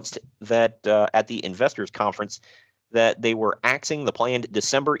announced that at the investors conference that they were axing the planned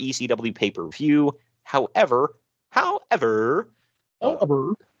December ECW pay-per-view. However,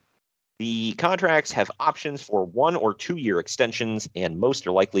 the contracts have options for 1 or 2 year extensions, and most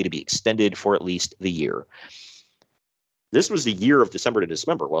are likely to be extended for at least the year. This was the year of December to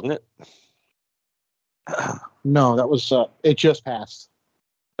December, wasn't it? No, that was it just passed.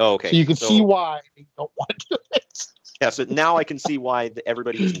 Oh, okay. So you can see why they don't want to do it. Yeah, so now I can see why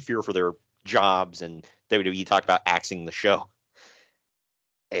everybody is in fear for their jobs, and WWE talked about axing the show.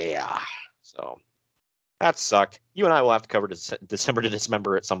 Yeah, so that sucked. You and I will have to cover December to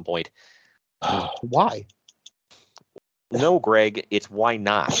Dismember at some point. Why? No, Greg, it's why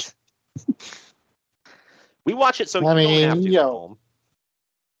not. We watch it so you don't have to at home.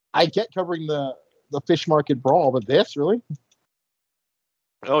 I get covering the fish market brawl, but this, really?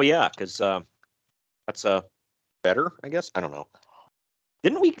 Oh, yeah, because that's better, I guess. I don't know.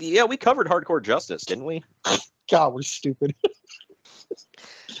 Didn't we? Yeah, we covered Hardcore Justice, didn't we? God, we're stupid.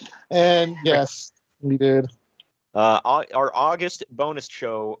 And yes, we did. Our August bonus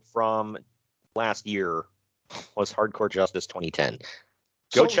show from last year was Hardcore Justice 2010.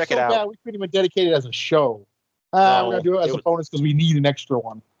 Go check it out. Bad, we couldn't even dedicate it as a show. We're going to do it as a bonus because we need an extra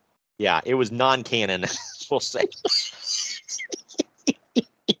one. Yeah, it was non-canon, we'll say.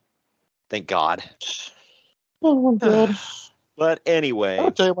 Thank God. Oh, my God. But anyway.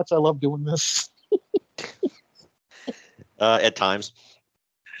 I'll tell you how much I love doing this. At times.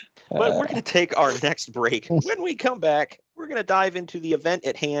 But we're going to take our next break. When we come back, we're going to dive into the event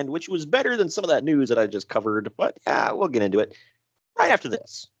at hand, which was better than some of that news that I just covered. But yeah, we'll get into it right after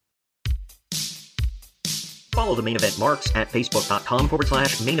this. Follow the Main Event Marks at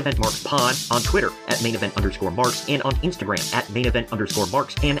Facebook.com/Main Event Marks Pod, on Twitter at Main Event _Marks, and on Instagram at Main Event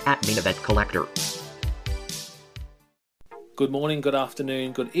 _Marks and at Main Event Collector. Good morning, good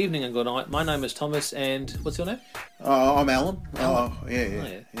afternoon, good evening, and good night. My name is Thomas, and what's your name? I'm Alan. Oh,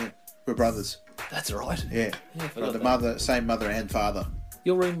 yeah. We're brothers. That's right. Yeah. Same mother and father.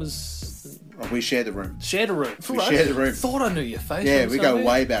 Your room was... We shared a room. Shared a room. We shared a room. Thought I knew your face. Yeah, we go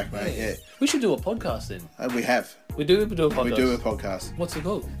way back, mate. Yeah. We should do a podcast then. We have. We do a podcast. We do a podcast. What's it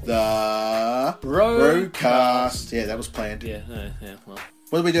called? The Broadcast. Yeah, that was planned. Yeah. Well,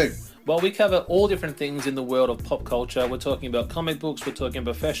 what do we do? Well, we cover all different things in the world of pop culture. We're talking about comic books, we're talking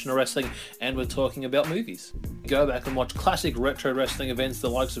about professional wrestling, and we're talking about movies. Go back and watch classic retro wrestling events, the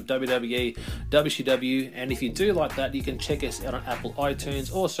likes of WWE, WCW, and if you do like that, you can check us out on Apple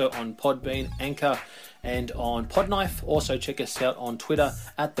iTunes, also on Podbean, Anchor, and on Podknife. Also check us out on Twitter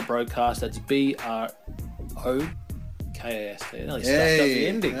at The Broadcast. That's BROKAST. Nearly stuffed up the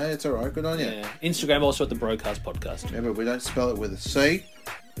ending. No, it's all right. Good on you. Yeah. Instagram also at The Broadcast Podcast. Remember, we don't spell it with a C.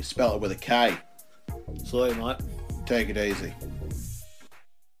 We spell it with a K. Sorry, mate. Take it easy.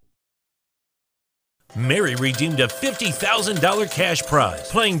 Mary redeemed a $50,000 cash prize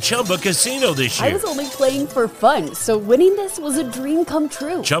playing Chumba Casino this year. I was only playing for fun, so winning this was a dream come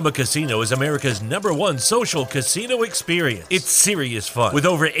true. Chumba Casino is America's #1 social casino experience. It's serious fun. With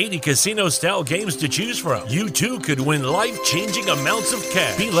over 80 casino-style games to choose from, you too could win life-changing amounts of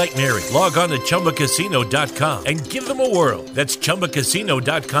cash. Be like Mary. Log on to ChumbaCasino.com and give them a whirl. That's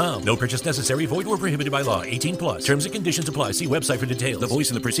ChumbaCasino.com. No purchase necessary. Void where prohibited by law. 18+. Terms and conditions apply. See website for details. The voice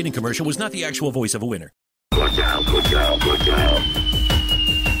in the preceding commercial was not the actual voice of a winner. Look out, look out, look out.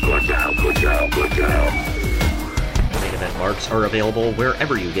 Look out, look out, look out. Main Event Marks are available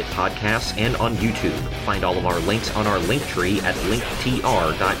wherever you get podcasts and on YouTube. Find all of our links on our link tree at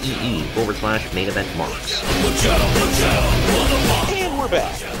linktr.ee/main event marks. And we're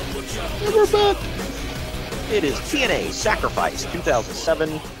back. It is TNA Sacrifice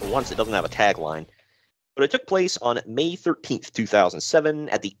 2007. For once, it doesn't have a tagline. But it took place on May 13th, 2007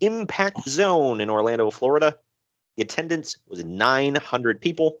 at the Impact Zone in Orlando, Florida. The attendance was 900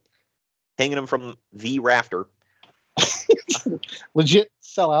 people, hanging them from the rafter. Legit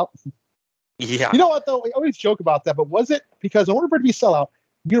sellout. Yeah. You know what, though? I always joke about that, but was it? Because in order for it to be sellout,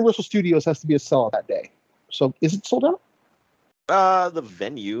 Universal Studios has to be a sellout that day. So is it sold out? The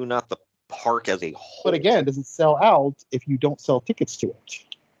venue, not the park as a whole. But again, does it sell out if you don't sell tickets to it?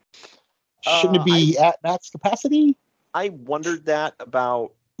 Shouldn't it be at max capacity? I wondered that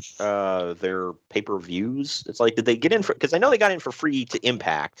about their pay-per-views. It's like, did they get in for... Because I know they got in for free to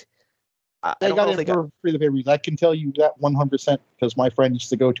Impact. They got in for free to pay-per-views. I can tell you that 100% because my friend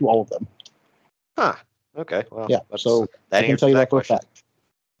used to go to all of them. Huh. Okay. Well, yeah, so I can tell you that for a fact.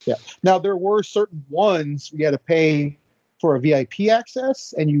 Yeah. Now, there were certain ones you had to pay for a VIP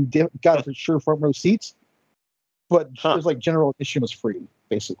access, and you got it for sure front row seats. But it was like general admission was free,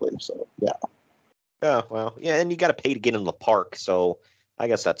 basically. So, yeah. Oh, well, yeah, and you got to pay to get in the park, so I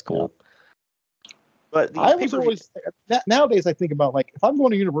guess that's cool. Yeah. But I was always nowadays I think about, like, if I'm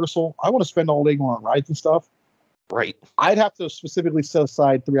going to Universal, I want to spend all day going on rides and stuff. Right. I'd have to specifically set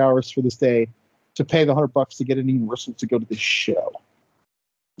aside 3 hours for this day to pay the $100 to get into Universal to go to this show.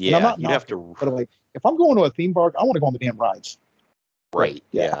 Yeah, you have to. But like, if I'm going to a theme park, I want to go on the damn rides. Right.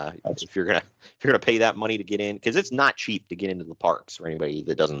 Yeah. If you're gonna pay that money to get in, because it's not cheap to get into the parks for anybody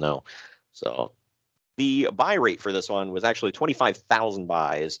that doesn't know. So the buy rate for this one was actually 25,000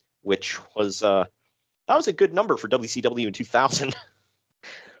 buys, which was that was a good number for WCW in 2000.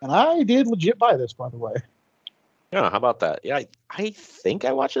 And I did legit buy this, by the way. Yeah, how about that? Yeah, I think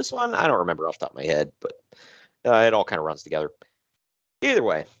I watched this one. I don't remember off the top of my head, but it all kind of runs together. Either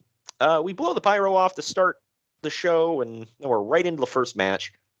way, we blow the pyro off to start the show, and we're right into the first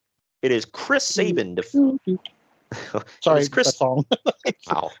match. It is Chris Sabin. Sorry, Chris... that song.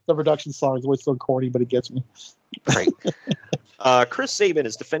 Wow. The production song is always so corny, but it gets me. Right. Chris Sabin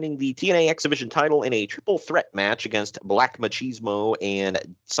is defending the TNA X Division title in a triple threat match against Black Machismo and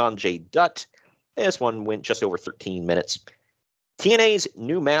Sanjay Dutt. This one went just over 13 minutes. TNA's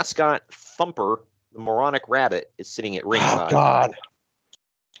new mascot, Thumper, the moronic rabbit, is sitting at ringside. Oh, God.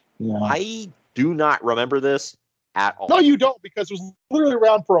 Yeah. I do not remember this at all. No, you don't, because it was literally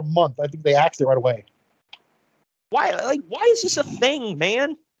around for a month. I think they axed it right away. Why is this a thing,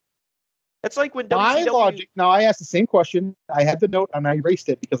 man? It's like when my WCW... logic. Now, I asked the same question. I had the note, and I erased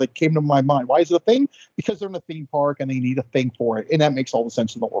it because it came to my mind. Why is it a thing? Because they're in a theme park, and they need a thing for it, and that makes all the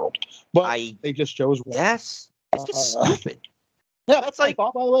sense in the world. But they just chose one. Yes, it's just stupid. Yeah, that's like.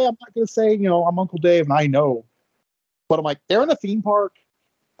 Thought, by the way, I'm not going to say, I'm Uncle Dave, and I know, but I'm like, they're in a theme park,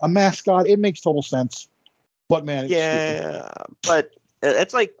 a mascot. It makes total sense. But man, it's stupid. But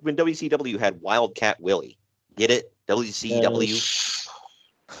it's like when WCW had Wildcat Willie. Get it? WCW.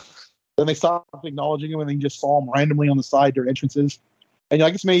 Then they stopped acknowledging him, and then you just saw him randomly on the side during entrances. And I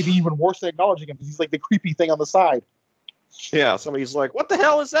guess maybe even worse than acknowledging him because he's like the creepy thing on the side. Yeah, somebody's like, "What the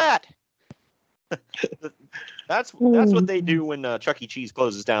hell is that?" That's what they do when Chuck E. Cheese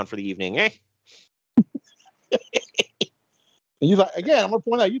closes down for the evening, eh? And you thought, again, I'm gonna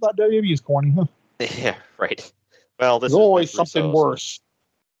point out, you thought WWE is corny, huh? Yeah, right. Well, there's always something worse.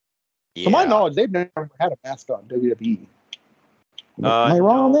 Yeah. To my knowledge, they've never had a mascot in WWE. Am I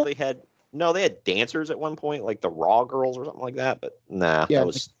wrong on that? They had dancers at one point, like the Raw Girls or something like that. But nah, yeah, that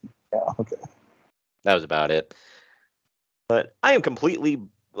was about it. But I am completely,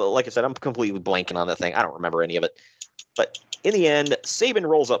 like I said, I'm completely blanking on that thing. I don't remember any of it. But in the end, Sabin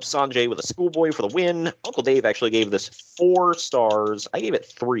rolls up Sanjay with a schoolboy for the win. Uncle Dave actually gave this 4 stars. I gave it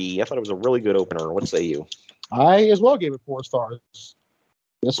 3. I thought it was a really good opener. What say you? I as well gave it 4 stars.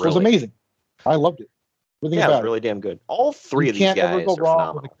 This was amazing. I loved it. It was really damn good. All 3 of these guys can't ever go are wrong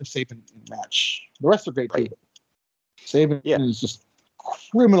phenomenal. with a Chris Sabin match. The rest are great too. Sabin is just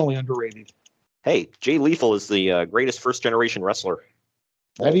criminally underrated. Hey, Jay Lethal is the greatest first-generation wrestler.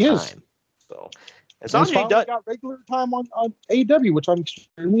 That he is. So, and Sanjay Dutt got regular time on AEW, which I'm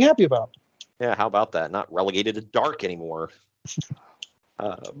extremely happy about. Yeah, how about that? Not relegated to dark anymore.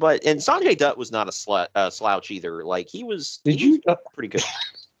 And Sanjay Dutt was not a slouch either. Like he was pretty good.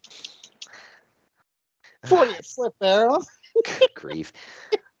 Boy, you slip there, huh? Good grief.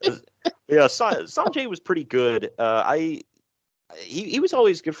 Yeah, Sanjay was pretty good. He was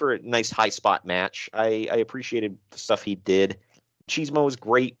always good for a nice high spot match. I appreciated the stuff he did. Chismo was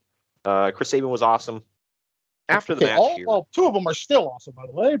great. Chris Sabin was awesome. after the match here, well, two of them are still awesome, by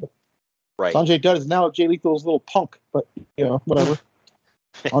the way. But right. Sanjay Dutt is now Jay Lethal's little punk, but whatever.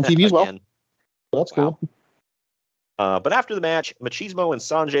 On TV as well. So that's cool. But after the match, Machismo and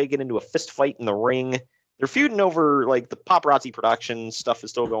Sanjay get into a fist fight in the ring. They're feuding over like the paparazzi production stuff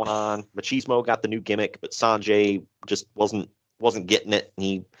is still going on. Machismo got the new gimmick, but Sanjay just wasn't getting it. And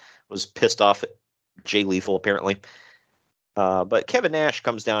he was pissed off at Jay Lethal apparently. But Kevin Nash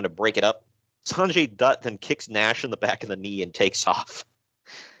comes down to break it up. Sanjay Dutt then kicks Nash in the back of the knee and takes off.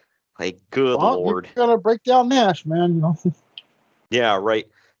 Like, good Lord. You're gonna break down Nash, man. Yeah, right.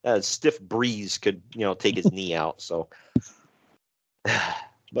 A stiff breeze could, take his knee out. So,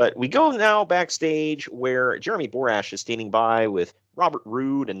 but we go now backstage where Jeremy Borash is standing by with Robert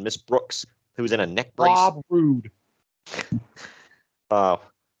Roode and Miss Brooks, who's in a neck brace. Rob Roode.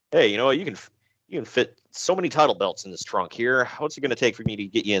 Hey, you can fit so many title belts in this trunk here. What's it going to take for me to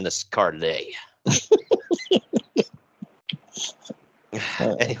get you in this car today?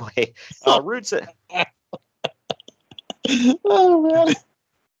 Anyway, Roode said... Oh, man.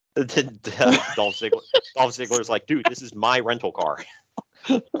 Dolph Ziggler's like, dude, this is my rental car.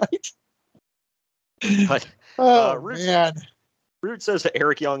 Right? But man. Roode says that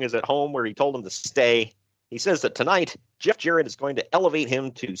Eric Young is at home where he told him to stay. He says that tonight, Jeff Jarrett is going to elevate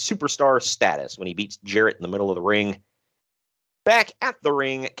him to superstar status when he beats Jarrett in the middle of the ring. Back at the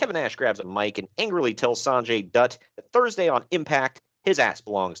ring, Kevin Nash grabs a mic and angrily tells Sanjay Dutt that Thursday on Impact, his ass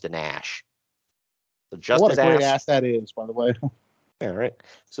belongs to Nash. So just what his a great ass that is, by the way. Yeah, right.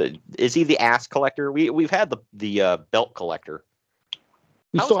 So is he the ass collector? We've had the belt collector.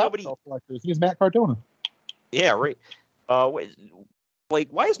 We still have belt collectors. He's Matt Cardona. Yeah, right.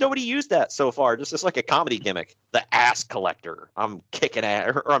 Why has nobody used that so far? Just as like a comedy gimmick. The ass collector. I'm kicking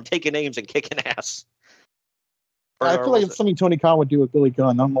ass, or I'm taking names and kicking ass. I feel like it's something Tony Khan would do with Billy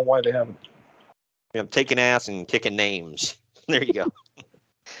Gunn. I don't know why they haven't. Yeah, I'm taking ass and kicking names. There you go.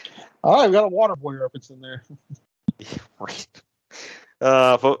 All right, we got a water boy reference in there. Right.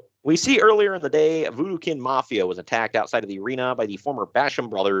 But we see earlier in the day, Voodoo Kin Mafia was attacked outside of the arena by the former Basham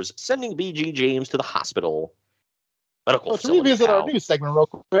brothers, sending BG James to the hospital. Medical to revisit our news segment real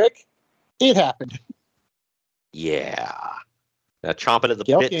quick, it happened. Yeah. Now, chomping at the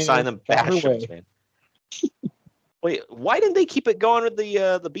bit to sign them Bashams, man. Wait, why didn't they keep it going with the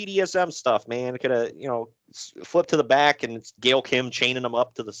BDSM stuff, man? Could have, flip to the back and it's Gail Kim chaining them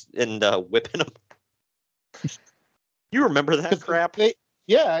up to and whipping them. You remember that crap? I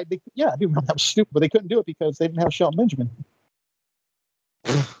do remember. That was stupid, but they couldn't do it because they didn't have Shelton Benjamin.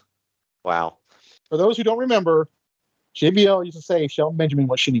 Wow. For those who don't remember, JBL used to say Shelton Benjamin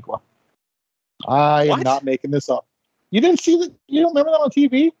was Shaniqua. I am not making this up. You didn't see that? You don't remember that on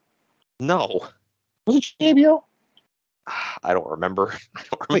TV? No. Was it JBL? I don't remember. I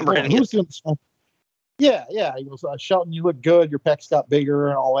don't remember any of it. Yeah. He goes, Shelton, you look good. Your pecs got bigger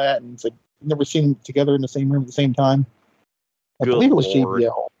and all that. And it's like, never seen them together in the same room at the same time. I believe it was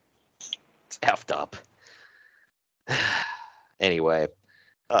JBL. It's effed up. Anyway,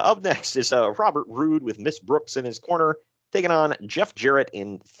 up next is Robert Roode with Miss Brooks in his corner, taking on Jeff Jarrett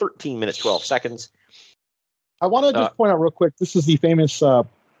in 13 minutes, 12 seconds. I want to just point out real quick, this is the famous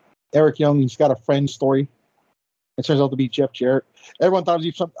Eric Young, he's got a friend story. It turns out to be Jeff Jarrett. Everyone thought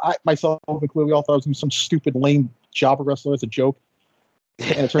it was myself included, we all thought it was some stupid, lame jobber wrestler as a joke.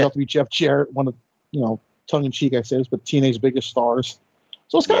 And it turned out to be Jeff Jarrett, one of, tongue-in-cheek, I say this, but TNA's biggest stars.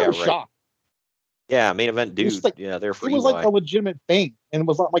 So it's kind of a shock. Yeah, main event dude. They're for it was like a legitimate thing, and it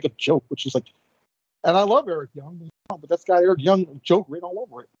was not like a joke, which is like, and I love Eric Young, but that's got Eric Young joke written all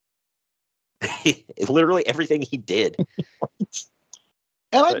over it. Literally everything he did. Right.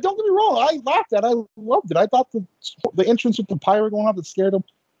 And don't get me wrong, I laughed at it. I loved it. I thought the entrance with the pirate going off that scared him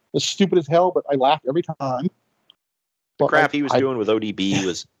was stupid as hell, but I laughed every time. The crap he was doing with ODB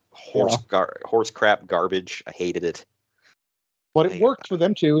was horse crap garbage. I hated it. But it worked for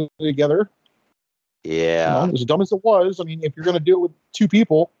them two together. Yeah. As dumb as it was, I mean, if you're going to do it with two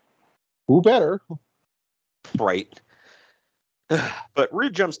people, who better? Right. But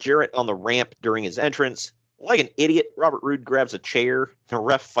Roode jumps Jarrett on the ramp during his entrance. Like an idiot, Robert Roode grabs a chair. The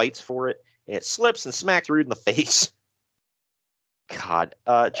ref fights for it, and it slips and smacks Roode in the face. God.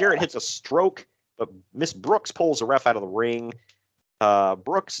 Jarrett hits a stroke, but Miss Brooks pulls the ref out of the ring.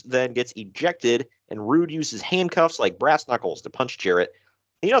 Brooks then gets ejected, and Roode uses handcuffs like brass knuckles to punch Jarrett.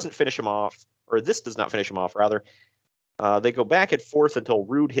 He doesn't finish him off, or this does not finish him off, rather. They go back and forth until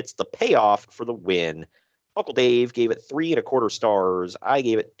Roode hits the payoff for the win. Uncle Dave gave it 3 1/4 stars. I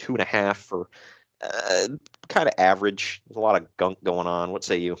gave it 2.5 for kind of average. There's a lot of gunk going on. What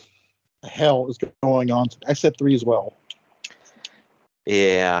say you? The hell is going on? I said 3 as well.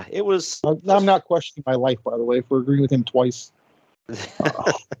 Yeah, it was. I'm not questioning my life, by the way, for agreeing with him twice.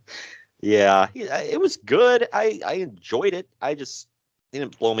 Yeah, it was good. I enjoyed it. I just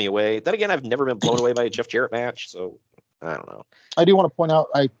didn't blow me away. Then again, I've never been blown away by a Jeff Jarrett match, so I don't know. I do want to point out,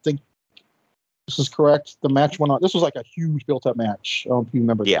 I think this is correct. The match went on. This was like a huge built-up match. I don't know if you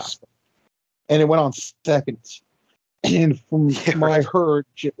remember this. And it went on seconds. And from what I heard,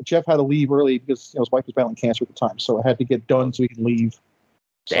 Jeff had to leave early because his wife was battling cancer at the time, so it had to get done so he could leave.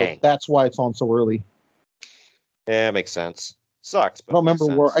 Dang. So that's why it's on so early. Yeah, it makes sense. Sucks. But I don't remember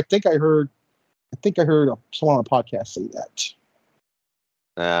where. I think I heard someone on a podcast say that.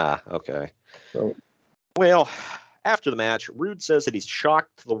 Okay. So, well, after the match, Rude says that he's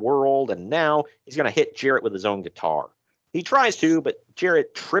shocked the world, and now he's going to hit Jarrett with his own guitar. He tries to, but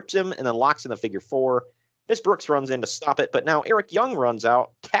Jarrett trips him and then locks in the figure 4. Miss Brooks runs in to stop it, but now Eric Young runs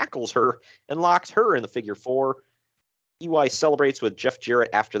out, tackles her, and locks her in the figure 4. EY celebrates with Jeff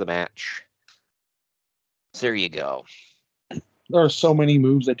Jarrett after the match. So there you go. There are so many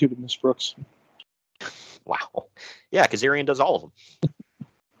moves they do to Miss Brooks. Wow. Yeah, Kazarian does all of them.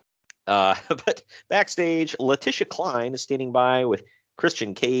 But backstage, Letitia Klein is standing by with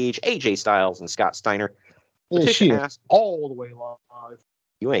Christian Cage, AJ Styles, and Scott Steiner. She is all the way live.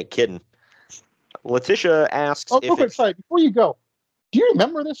 You ain't kidding. Letitia asks sorry, before you go, do you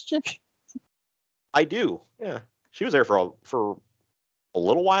remember this chick? I do. Yeah. She was there for a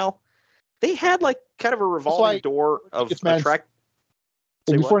little while. They had like kind of a revolving door of attract.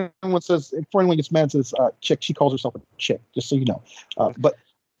 Before anyone gets mad, says chick, she calls herself a chick, just so you know. Well,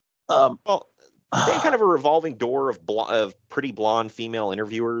 they had kind of a revolving door of pretty blonde female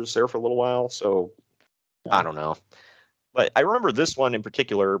interviewers there for a little while. So I don't know. But I remember this one in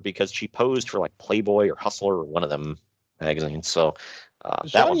particular because she posed for like Playboy or Hustler or one of them magazines. So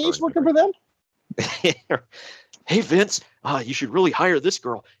is Johnny Ace working for them? Hey Vince, you should really hire this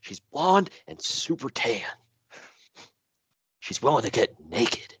girl. She's blonde and super tan. She's willing to get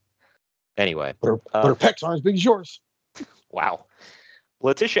naked. Anyway, but her pecs aren't as big as yours. Wow.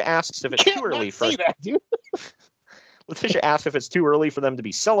 Letitia asks if it's too early for that, dude. Letitia asks if it's too early for them to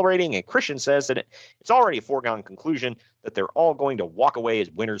be celebrating, and Christian says that it's already a foregone conclusion that they're all going to walk away as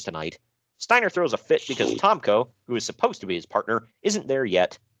winners tonight. Steiner throws a fit because Tomko, who is supposed to be his partner, isn't there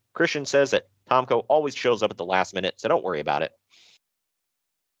yet. Christian says that Tomko always shows up at the last minute, so don't worry about it.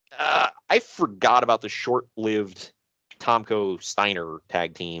 I forgot about the short-lived Tomko Steiner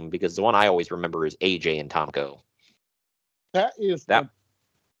tag team because the one I always remember is AJ and Tomko. That is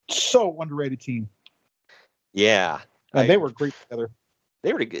so underrated team. Yeah. And they were great together.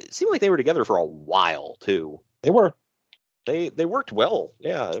 It seemed like they were together for a while too. They were. They worked well.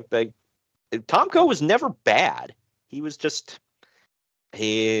 Yeah. Tomko was never bad. He was just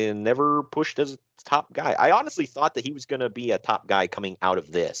he never pushed as a top guy. I honestly thought that he was going to be a top guy coming out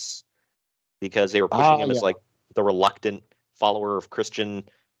of this because they were pushing him as like the reluctant follower of Christian.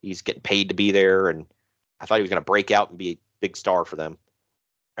 He's getting paid to be there, and I thought he was going to break out and be a big star for them.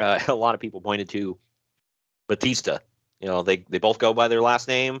 A lot of people pointed to Batista. You know, they both go by their last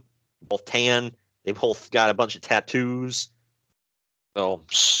name, both tan. They both got a bunch of tattoos.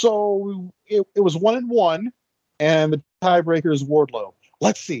 So it was 1-1, and the tiebreaker is Wardlow.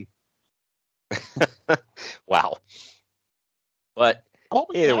 Let's see. Wow. But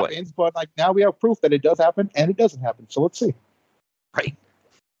either way, but like now we have proof that it does happen and it doesn't happen. So let's see. Right.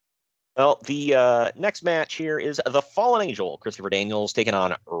 Well, the next match here is the Fallen Angel, Christopher Daniels, taking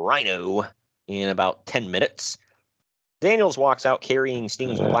on Rhino in about 10 minutes. Daniels walks out carrying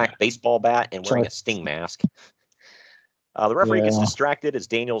Sting's black baseball bat and wearing a Sting mask. The referee gets distracted as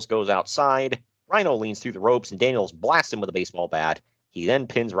Daniels goes outside. Rhino leans through the ropes and Daniels blasts him with a baseball bat. He then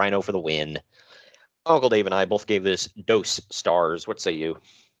pins Rhino for the win. Uncle Dave and I both gave this dose stars. What say you?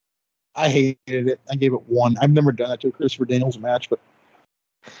 I hated it. I gave it 1. I've never done that to a Christopher Daniels match, but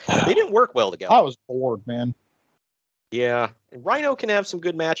they didn't work well together. I was bored, man. Yeah. Rhino can have some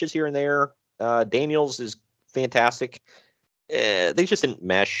good matches here and there. Daniels is fantastic. They just didn't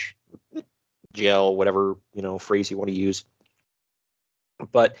mesh, gel, whatever, phrase you want to use.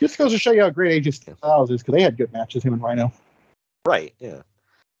 But just goes to show you how great AJ Styles is, because they had good matches, him and Rhino. Right, yeah.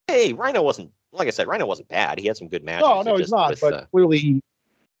 Hey, Rhino wasn't, like I said, Rhino wasn't bad. He had some good matches. No, he's not, but clearly he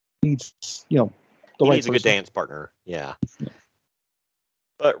needs, the right needs a good dance partner, yeah.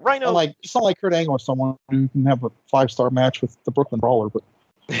 But Rhino... It's not like Kurt Angle or someone who can have a 5-star match with the Brooklyn Brawler, but...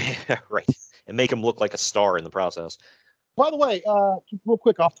 Right, and make him look like a star in the process. By the way, real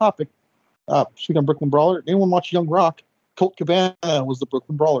quick, off topic, speaking of Brooklyn Brawler, anyone watch Young Rock? Colt Cabana was the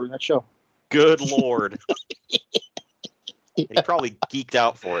Brooklyn Brawler in that show. Good Lord. And he probably geeked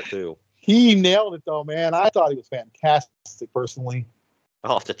out for it, too. He nailed it, though, man. I thought he was fantastic, personally.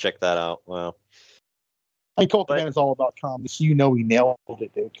 I'll have to check that out. Wow. I mean, Colt Cabana is all about comedy, so he nailed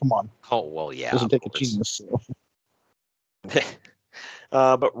it, dude. Come on. Oh, well, yeah. Doesn't take a genius. So.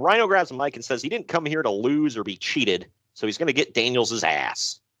 But Rhino grabs the mic and says he didn't come here to lose or be cheated, so he's going to get Daniels'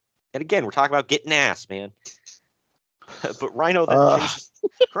 ass. And again, we're talking about getting ass, man. But Rhino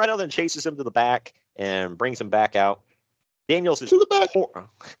then chases him to the back and brings him back out. Daniels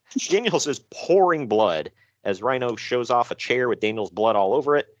is pouring blood as Rhino shows off a chair with Daniels' blood all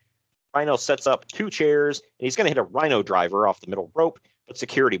over it. Rhino sets up 2 chairs, and he's going to hit a Rhino driver off the middle rope, but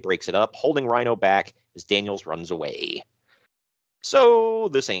security breaks it up, holding Rhino back as Daniels runs away. So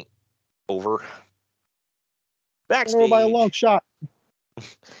this ain't over. Backstage, by a long shot.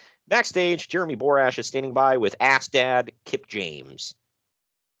 Backstage, Jeremy Borash is standing by with Ass Dad Kip James.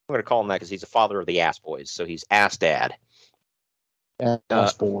 I'm going to call him that because he's the father of the Ass Boys, so he's Ass Dad.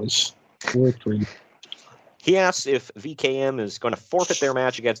 Ass Boys. He asks if VKM is going to forfeit their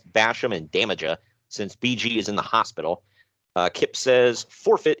match against Basham and Damaja since BG is in the hospital. Kip says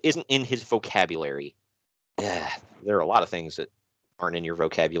forfeit isn't in his vocabulary. There are a lot of things that aren't in your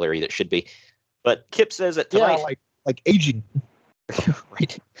vocabulary that should be. But Kip says that tonight... Yeah, like aging.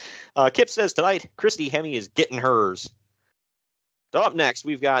 Right. Kip says tonight, Christy Hemme is getting hers. So up next,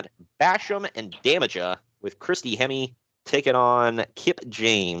 we've got Basham and Damaja with Christy Hemme taking on Kip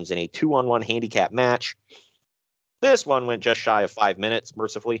James in a 2-on-1 handicap match. This one went just shy of 5 minutes,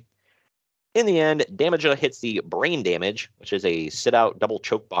 mercifully. In the end, Damaja hits the brain damage, which is a sit-out double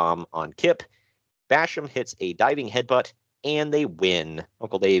choke bomb on Kip. Basham hits a diving headbutt, and they win.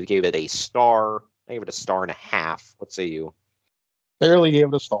 Uncle Dave gave it a star. I gave it a 1.5 stars. What say you? Barely gave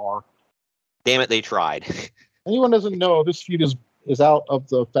it a star. Damn it, they tried. Anyone doesn't know, this feud is out of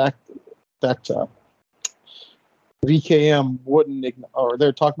the fact that VKM wouldn't ignore, or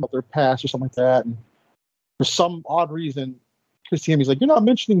they're talking about their past or something like that, and for some odd reason, Christy Hemme's like, "You're not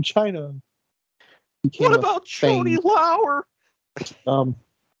mentioning China." What about Jody Lauer? What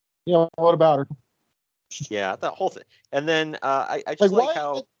about her? Yeah, that whole thing. And then I just like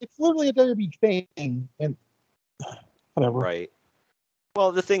how it's literally a WWE thing, and whatever. Right.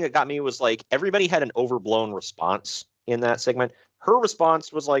 Well, the thing that got me was like everybody had an overblown response in that segment. Her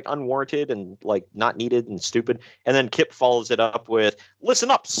response was like unwarranted and like not needed and stupid. And then Kip follows it up with, "Listen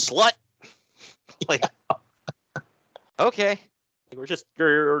up, slut." Like, okay,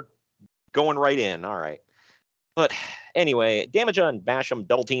 you're going right in. All right. But anyway, Damaja and Basham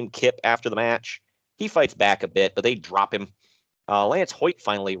double team Kip after the match. He fights back a bit, but they drop him. Lance Hoyt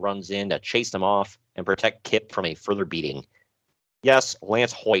finally runs in to chase them off and protect Kip from a further beating. Yes,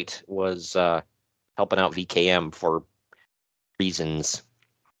 Lance Hoyt was helping out VKM for reasons.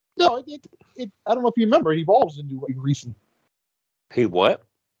 No, I don't know if you remember. It evolves into a reason. Hey, what?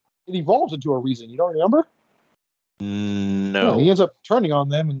 It evolves into a reason. You don't remember? No. He ends up turning on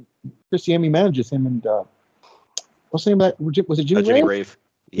them, and Christy Hemme manages him. And what's the name of that? Was it Jimmy Jimmy Rave? Rave?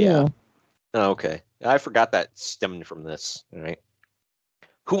 Yeah. Oh, okay. I forgot that stemmed from this. All right.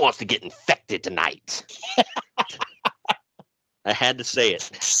 Who wants to get infected tonight? I had to say it.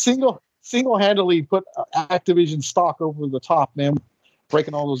 Single-handedly put Activision stock over the top, man.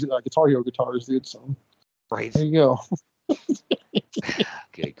 Breaking all those Guitar Hero guitars, dude. So right. There you go.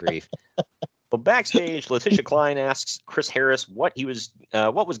 Good grief. Well, backstage, Letitia Klein asks Chris Harris what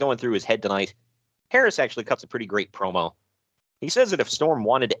was going through his head tonight. Harris actually cuts a pretty great promo. He says that if Storm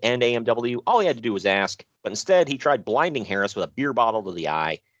wanted to end AMW, all he had to do was ask, but instead he tried blinding Harris with a beer bottle to the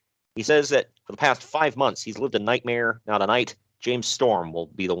eye. He says that for the past 5 months, he's lived a nightmare, not a night. James Storm will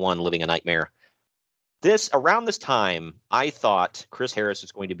be the one living a nightmare. Around this time, I thought Chris Harris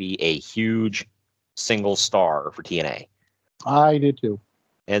was going to be a huge single star for TNA. I did too.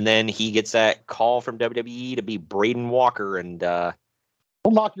 And then he gets that call from WWE to be Braden Walker, and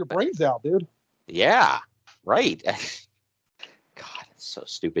he'll knock your brains out, dude. Yeah, right. God, it's so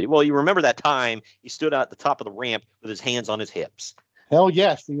stupid. Well, you remember that time he stood at the top of the ramp with his hands on his hips. Hell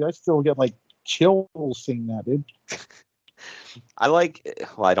yes, dude. I still get like chills seeing that, dude. I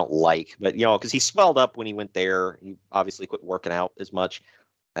don't like, but because he swelled up when he went there. He obviously quit working out as much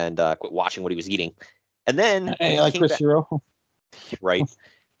and quit watching what he was eating. And then like Chris Hero. Right.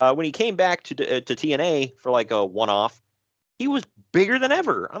 When he came back to TNA for like a one-off, he was bigger than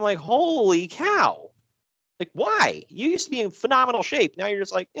ever. I'm like, holy cow. Like, why? You used to be in phenomenal shape. Now you're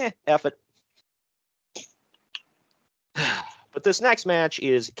just like, F it. But this next match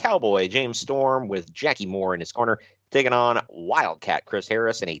is Cowboy James Storm with Jackie Moore in his corner, taking on Wildcat Chris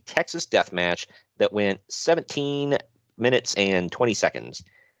Harris in a Texas death match that went 17 minutes and 20 seconds.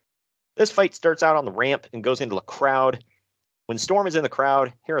 This fight starts out on the ramp and goes into the crowd. When Storm is in the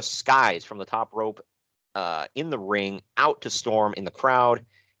crowd, Harris skies from the top rope in the ring, out to Storm in the crowd,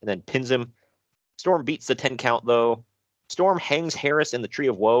 and then pins him. Storm beats the 10 count, though. Storm hangs Harris in the Tree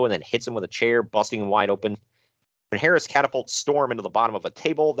of Woe and then hits him with a chair, busting him wide open. When Harris catapults Storm into the bottom of a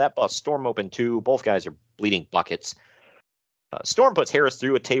table, that busts Storm open too. Both guys are bleeding buckets. Storm puts Harris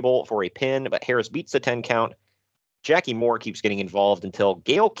through a table for a pin, but Harris beats the 10 count. Jackie Moore keeps getting involved until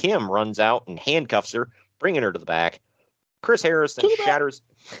Gail Kim runs out and handcuffs her, bringing her to the back. Chris Harrison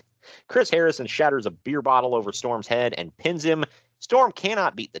shatters a beer bottle over Storm's head and pins him. Storm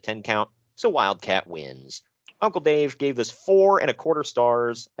cannot beat the 10 count, so Wildcat wins. Uncle Dave gave this 4.25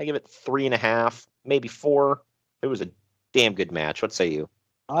 stars. I give it 3.5, maybe 4. It was a damn good match. What say you?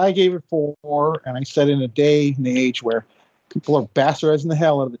 I gave it 4, and I said in a day and age where people are bastardizing the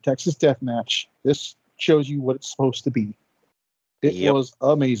hell out of the Texas Death Match, this shows you what it's supposed to be. It was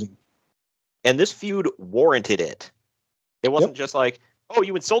amazing. And this feud warranted it. It wasn't just like, oh,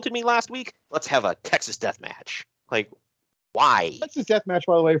 you insulted me last week? Let's have a Texas Death Match. Like, why? Texas Death Match,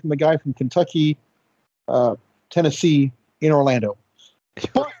 by the way, from the guy from Kentucky, Tennessee, in Orlando.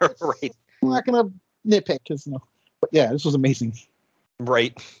 But right. I'm not going to nitpick because, but yeah, this was amazing.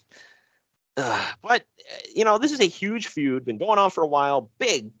 Right. But, this is a huge feud, been going on for a while,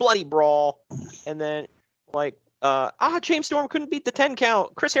 big, bloody brawl, and then, James Storm couldn't beat the 10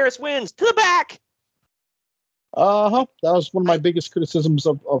 count. Chris Harris wins. To the back! That was one of my biggest criticisms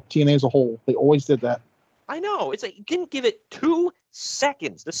of TNA as a whole. They always did that. I know. It's like, you didn't give it 2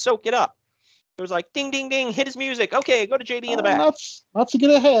 seconds to soak it up. It was like, ding, ding, ding, hit his music. Okay, go to JB in the back. Not to get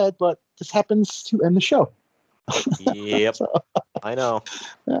ahead, but this happens to end the show. Yep. I know.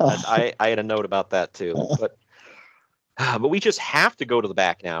 Yeah. I had a note about that too. But we just have to go to the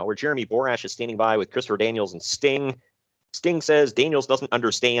back now, where Jeremy Borash is standing by with Christopher Daniels and Sting. Sting says Daniels doesn't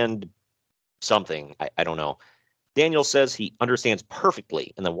understand something. I don't know. Daniels says he understands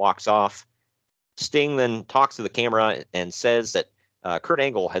perfectly and then walks off. Sting then talks to the camera and says that Kurt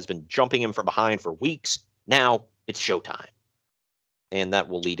Angle has been jumping him from behind for weeks. Now it's showtime. And that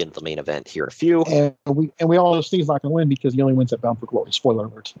will lead into the main event here in a few. And we all know Sting's not going to win because he only wins at Bound for Glory. Spoiler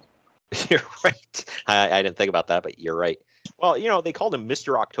alert. You're right. I didn't think about that, but you're right. Well, they called him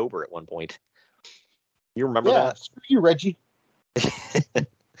Mr. October at one point. You remember that? Screw you, Reggie.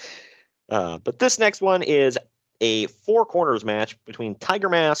 But this next one is a 4 corners match between Tiger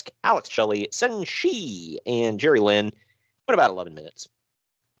Mask, Alex Shelley, Sen Shi, and Jerry Lynn. Went about 11 minutes.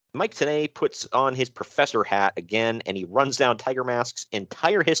 Mike Tenay puts on his professor hat again, and he runs down Tiger Mask's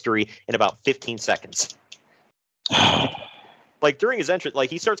entire history in about 15 seconds. During his entrance,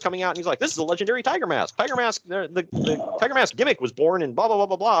 he starts coming out, and he's like, this is a legendary Tiger Mask. Tiger Mask, the Tiger Mask gimmick was born in blah, blah,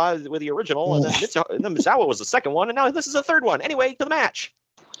 blah, blah, blah, with the original, and then Misawa was the second one, and now this is the third one. Anyway, to the match.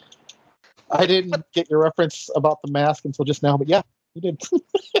 I didn't get your reference about the mask until just now, but yeah, you did.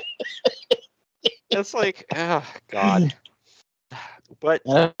 It's like, oh, God. But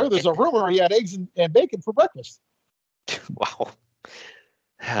there's a rumor he had eggs and bacon for breakfast. Wow.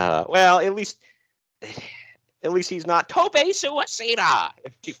 Well, at least he's not Tope Suicida.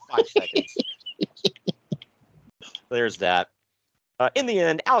 5 seconds. There's that. In the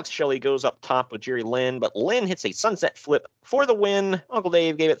end, Alex Shelley goes up top with Jerry Lynn, but Lynn hits a sunset flip for the win. Uncle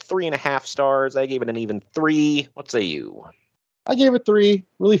Dave gave it 3.5 stars. I gave it an even 3. What say you? I gave it 3.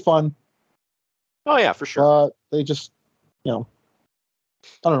 Really fun. Oh, yeah, for sure. They just, I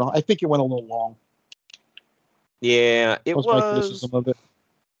don't know. I think it went a little long. Yeah, it was. My criticism of it.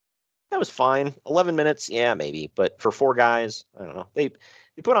 That was fine. 11 minutes, yeah, maybe. But for 4 guys, I don't know. They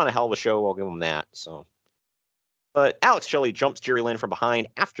put on a hell of a show. I'll give them that. So, but Alex Shelley jumps Jerry Lynn from behind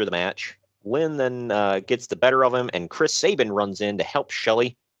after the match. Lynn then gets the better of him, and Chris Sabin runs in to help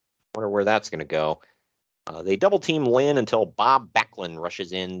Shelley. Wonder where that's going to go. They double team Lynn until Bob Backlund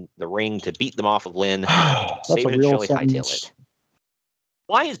rushes in the ring to beat them off of Lynn. Sabin and Shelley hightail it.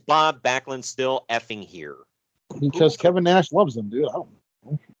 Why is Bob Backlund still effing here? Because Kevin Nash loves him, dude. I don't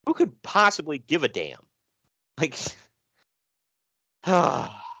know. Who could possibly give a damn?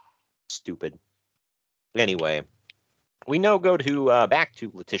 Stupid. Anyway, we now go to back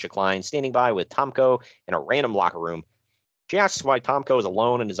to Letitia Klein standing by with Tomko in a random locker room. She asks why Tomko is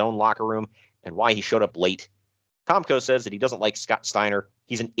alone in his own locker room and why he showed up late. Tomko says that he doesn't like Scott Steiner.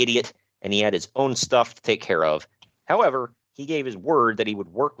 He's an idiot, and he had his own stuff to take care of. However, he gave his word that he would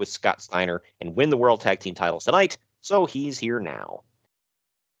work with Scott Steiner and win the World Tag Team titles tonight, so he's here now.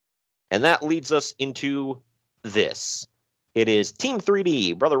 And that leads us into this. It is Team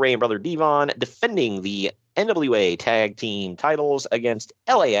 3D, Brother Ray and Brother Devon, defending the NWA Tag Team titles against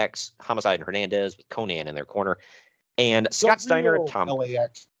LAX, Homicide and Hernandez, with Conan in their corner, and Scott Steiner and Tom.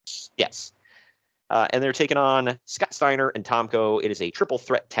 LAX. Yes. And they're taking on Scott Steiner and Tomko. It is a triple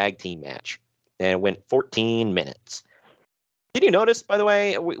threat tag team match. and went 14 minutes. Did you notice, by the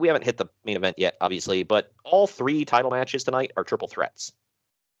way, we haven't hit the main event yet, obviously, but all 3 title matches tonight are triple threats.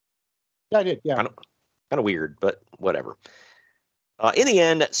 Yeah, I did, yeah. Kind of weird, but whatever. In the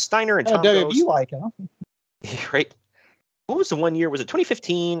end, Steiner and Tomko... WWE like it, huh? Right? What was the one year? Was it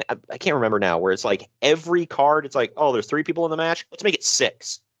 2015? I can't remember now, where it's like every card, it's like, oh, there's 3 people in the match. Let's make it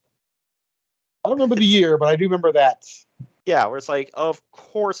 6. I don't remember the year, but I do remember that. Yeah, where it's like, of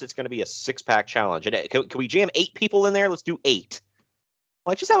course it's going to be a 6-pack challenge. And can we jam 8 people in there? Let's do 8.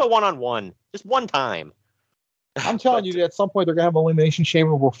 Like, just have a one-on-one. Just one time. I'm telling you that at some point they're going to have an elimination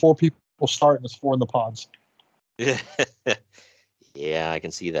chamber where 4 people start and there's 4 in the pods. Yeah, I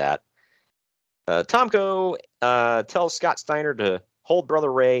can see that. Tomko tells Scott Steiner to hold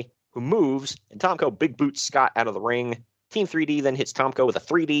Brother Ray, who moves, and Tomko big boots Scott out of the ring. Team 3D then hits Tomko with a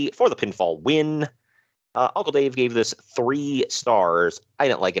 3D for the pinfall win. Uncle Dave gave this 3 stars. I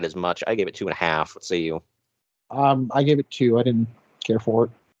didn't like it as much. I gave it 2.5. What say you? I gave it 2. I didn't care for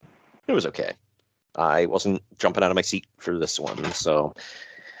it. It was okay. I wasn't jumping out of my seat for this one, so...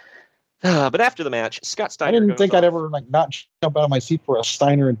 but after the match, Scott Steiner... I didn't think I'd ever not jump out of my seat for a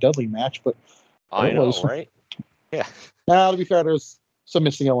Steiner and Dudley match, but... I know, right? Yeah. Now, to be fair, there's some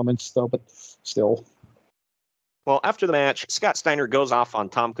missing elements, though, but still... Well, after the match, Scott Steiner goes off on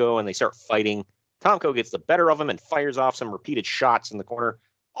Tomko, and they start fighting. Tomko gets the better of him and fires off some repeated shots in the corner.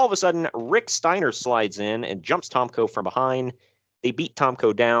 All of a sudden, Rick Steiner slides in and jumps Tomko from behind. They beat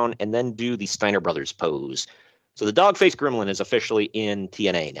Tomko down and then do the Steiner Brothers pose. So the dog-faced gremlin is officially in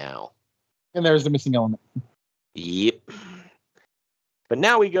TNA now. And there's the missing element. Yep. But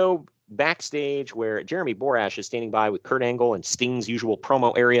now we go backstage where Jeremy Borash is standing by with Kurt Angle and Sting's usual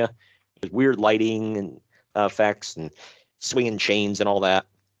promo area. There's weird lighting and effects and swinging chains and all that.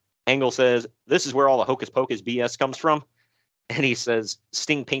 Angle says, this is where all the hocus pocus BS comes from. And he says,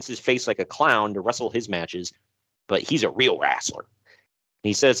 Sting paints his face like a clown to wrestle his matches, but he's a real wrestler. And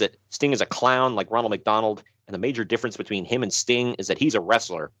he says that Sting is a clown like Ronald McDonald, and the major difference between him and Sting is that he's a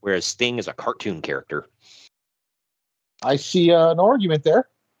wrestler, whereas Sting is a cartoon character. I see an argument there.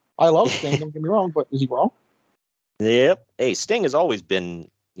 I love Sting, don't get me wrong, but is he wrong? Yep. Hey, Sting has always been,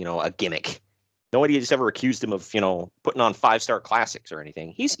 a gimmick. Nobody has ever accused him of, putting on 5-star classics or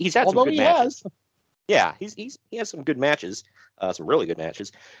anything. He's had some good matches. Yeah, he has some good matches, some really good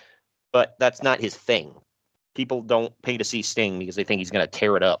matches, but that's not his thing. People don't pay to see Sting because they think he's going to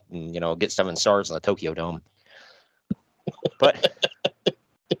tear it up and, get 7 stars in the Tokyo Dome. But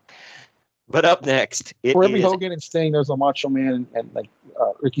up next, for every Hogan and Sting, there's a Macho Man and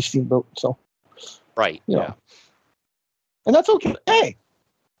Ricky Steamboat. So, right, yeah, and that's okay.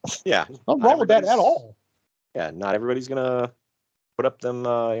 Yeah, nothing wrong with that at all. Yeah, not everybody's gonna put up them,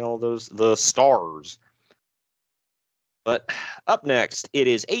 the stars. But up next, it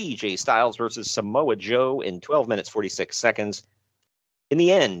is AJ Styles versus Samoa Joe in 12 minutes 46 seconds. In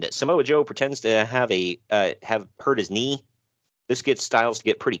the end, Samoa Joe pretends to have hurt his knee. This gets Styles to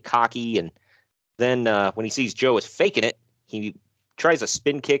get pretty cocky, and then when he sees Joe is faking it, he tries a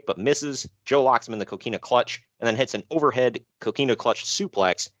spin kick but misses. Joe locks him in the coquina clutch and then hits an overhead coquina clutch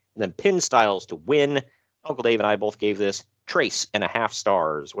suplex and then pins Styles to win. Uncle Dave and I both gave this 3.5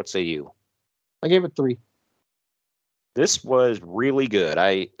 stars. What say you? I gave it 3. This was really good.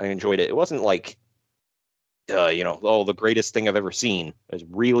 I enjoyed it. It wasn't like, the greatest thing I've ever seen. It was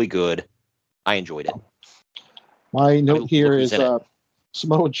really good. I enjoyed it. My note here is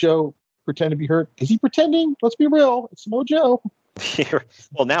Samoa Joe pretend to be hurt. Is he pretending? Let's be real. It's Samoa Joe.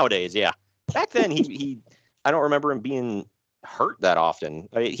 Well, nowadays, yeah. Back then, he I don't remember him being hurt that often.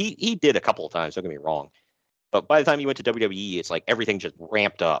 I mean, he did a couple of times, don't get me wrong. But by the time he went to WWE, it's like everything just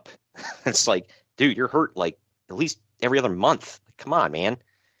ramped up. It's like, dude, you're hurt like at least every other month. Come on, man.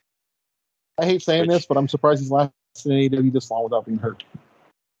 I hate saying this, but I'm surprised he's lasted in AEW this long without being hurt.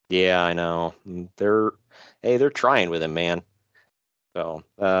 Yeah, I know. They're trying with him, man. So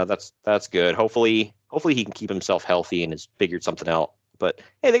that's good. Hopefully he can keep himself healthy and has figured something out. But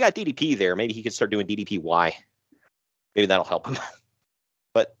hey, they got DDP there. Maybe he can start doing DDPY. Maybe that'll help him.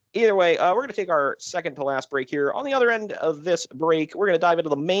 But either way, we're going to take our second to last break here. On the other end of this break, we're going to dive into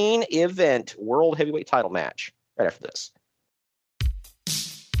the main event World Heavyweight title match right after this.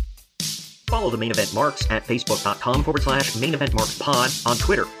 Follow the Main Event Marks at Facebook.com/Main Event Marks Pod, on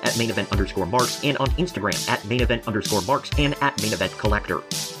Twitter at Main Event _Marks, and on Instagram at Main Event _Marks and at Main Event Collector.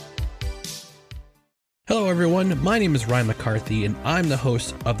 Hello, everyone. My name is Ryan McCarthy, and I'm the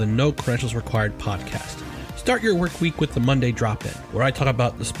host of the No Credentials Required podcast. Start your work week with the Monday Drop-In, where I talk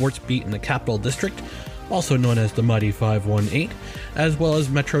about the sports beat in the Capital District, also known as the Mighty 518, as well as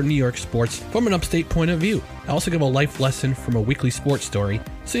Metro New York sports from an upstate point of view. I also give a life lesson from a weekly sports story,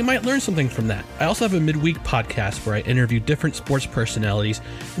 so you might learn something from that. I also have a midweek podcast where I interview different sports personalities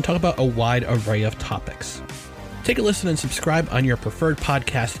and talk about a wide array of topics. Take a listen and subscribe on your preferred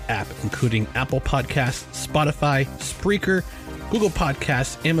podcast app, including Apple Podcasts, Spotify, Spreaker, Google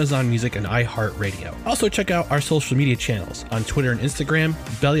Podcasts, Amazon Music, and iHeartRadio. Also check out our social media channels on Twitter and Instagram,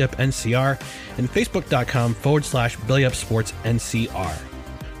 BellyUpNCR, and Facebook.com/BellyUpSportsNCR.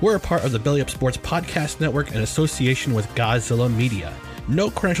 We're a part of the Belly Up Sports Podcast Network in association with Godzilla Media. No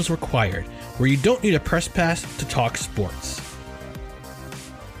credentials required, where you don't need a press pass to talk sports.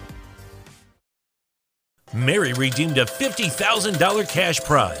 Mary redeemed a $50,000 cash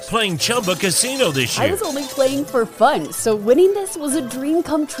prize playing Chumba Casino this year. I was only playing for fun, so winning this was a dream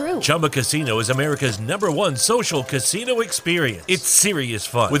come true. Chumba Casino is America's #1 social casino experience. It's serious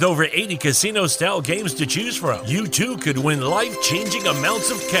fun. With over 80 casino-style games to choose from, you too could win life-changing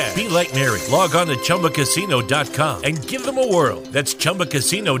amounts of cash. Be like Mary. Log on to ChumbaCasino.com and give them a whirl. That's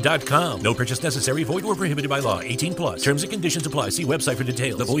ChumbaCasino.com. No purchase necessary. Void or prohibited by law. 18+. Terms and conditions apply. See website for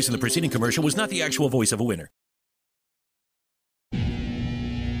details. The voice in the preceding commercial was not the actual voice of a winner.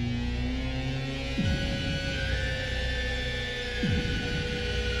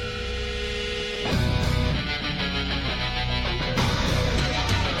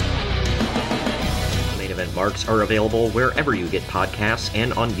 Marks are available wherever you get podcasts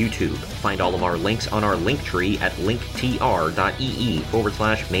and on YouTube. Find all of our links on our link tree at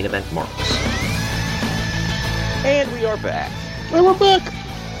linktr.ee/main event marks. And we are back. And we're back.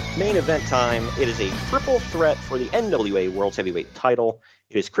 Main event time. It is a triple threat for the NWA World Heavyweight title.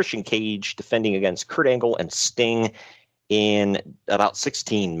 It is Christian Cage defending against Kurt Angle and Sting in about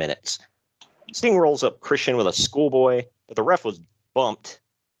 16 minutes. Sting rolls up Christian with a schoolboy, but the ref was bumped.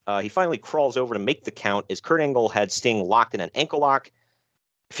 He finally crawls over to make the count as Kurt Angle had Sting locked in an ankle lock.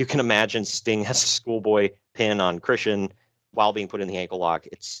 If you can imagine, Sting has a schoolboy pin on Christian while being put in the ankle lock.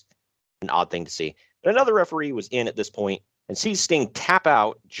 It's an odd thing to see. But another referee was in at this point and sees Sting tap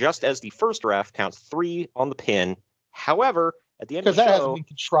out just as the first ref counts 3 on the pin. However, at the end of the show... Because that hasn't been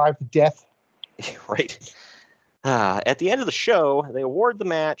contrived to death. Right. At the end of the show, they award the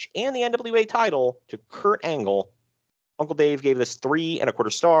match and the NWA title to Kurt Angle. Uncle Dave gave this 3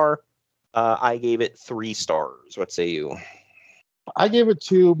 1/4 star. I gave it 3 stars. What say you? I gave it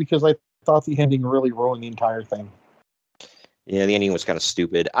 2 because I thought the ending really ruined the entire thing. Yeah, the ending was kind of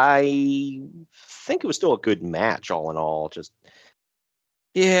stupid. I think it was still a good match, all in all. Just,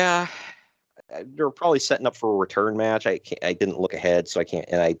 yeah, they're probably setting up for a return match. I didn't look ahead, so I can't,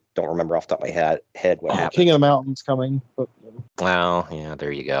 and I don't remember off the top of my head what happened. King of the Mountain's coming. But... Well, yeah,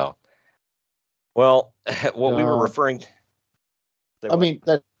 there you go. Well, what we were referring to... I mean,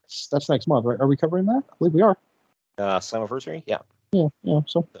 that's next month, right? Are we covering that? I believe we are. Slammiversary? Yeah. Yeah,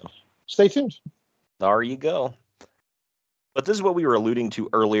 so stay tuned. There you go. But this is what we were alluding to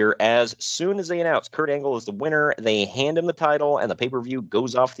earlier. As soon as they announce Kurt Angle is the winner, they hand him the title, and the pay-per-view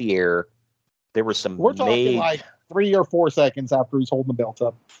goes off the air. There was some... We're talking like 3 or 4 seconds after he's holding the belt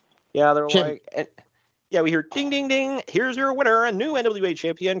up. Yeah, they're like... Yeah, we hear ding, ding, ding. Here's your winner, a new NWA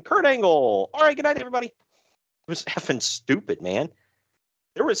champion, Kurt Angle. All right, good night, everybody. It was effing stupid, man.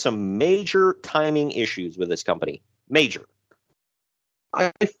 There was some major timing issues with this company. Major.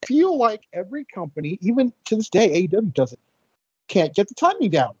 I feel like every company, even to this day, AEW does it, can't get the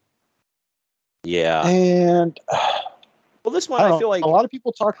timing down. Yeah. And... well, this one, I feel like... A lot of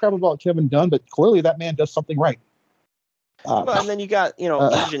people talk crap about Kevin Dunn, but clearly that man does something right. And then you got,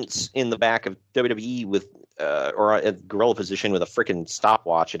 agents in the back of WWE with, or a gorilla position with a freaking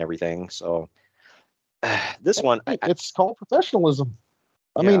stopwatch and everything. So this one, it's called professionalism.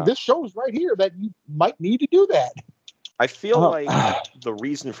 I mean, this shows right here that you might need to do that. I feel like the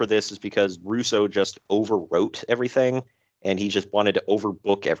reason for this is because Russo just overwrote everything and he just wanted to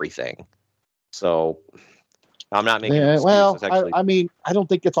overbook everything. So I'm not making excuses. Well, I mean, I don't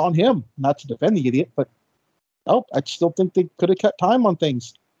think it's on him, not to defend the idiot, but I still think they could have cut time on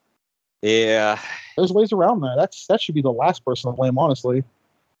things. Yeah. There's ways around that. That should be the last person to blame, honestly.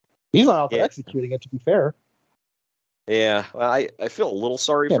 He's not out there executing it, to be fair. Yeah. Well, I feel a little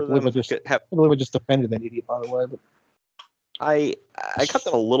sorry for them. I believe I just defended that idiot, by the way. But I cut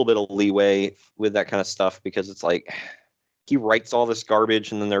them a little bit of leeway with that kind of stuff because it's like he writes all this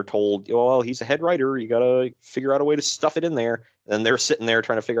garbage and then they're told, well, he's a head writer. You got to figure out a way to stuff it in there. And they're sitting there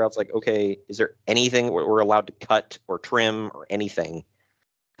trying to figure out, it's like, okay, is there anything we're allowed to cut or trim or anything?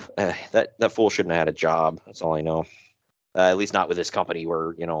 That fool shouldn't have had a job. That's all I know. At least not with this company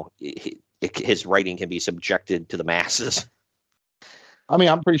where, his writing can be subjected to the masses. I mean,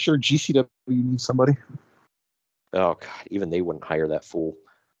 I'm pretty sure GCW needs somebody. Oh God, even they wouldn't hire that fool.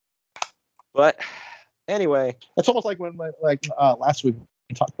 But anyway, it's almost like when last week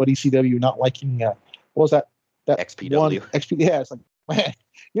we talked about ECW not liking what was that XPW. Yeah, it's like, man,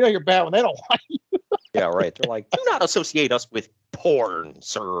 you're bad when they don't like you. Yeah, right. They're like, do not associate us with porn,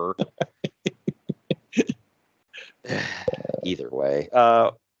 sir. Either way.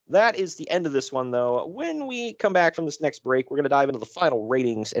 That is the end of this one, though. When we come back from this next break, we're going to dive into the final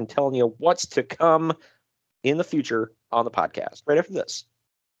ratings and telling you what's to come in the future on the podcast. Right after this.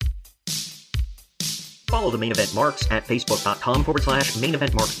 Follow the Main Event Marks at facebook.com/Main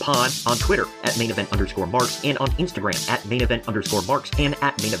Event Marks Pod, on Twitter at Main Event _Marks, and on Instagram at Main Event _Marks and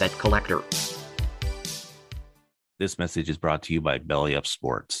at Main Event Collector. This message is brought to you by Belly Up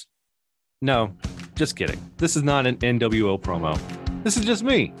Sports. No, just kidding. This is not an NWO promo. This is just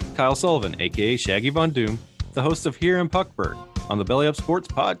me, Kyle Sullivan, aka Shaggy Von Doom, the host of Here in Puckburg on the Belly Up Sports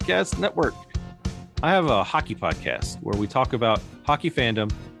Podcast Network. I have a hockey podcast where we talk about hockey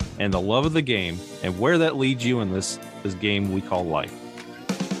fandom and the love of the game and where that leads you in this game we call life.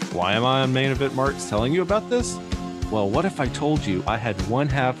 Why am I on Main Event Marks telling you about this? Well, what if I told you I had one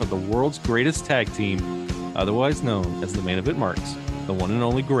half of the world's greatest tag team, otherwise known as the Main Event Marks, the one and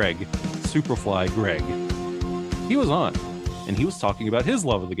only Greg, Superfly Greg. He was on, and he was talking about his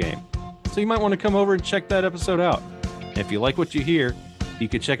love of the game. So you might want to come over and check that episode out. And if you like what you hear, you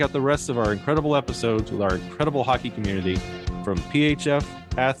can check out the rest of our incredible episodes with our incredible hockey community, from PHF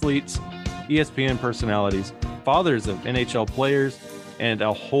athletes, ESPN personalities, fathers of NHL players, and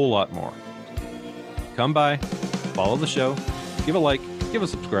a whole lot more. Come by, follow the show, give a like, give a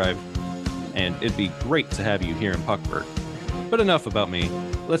subscribe, and it'd be great to have you here in Puckburg. But enough about me.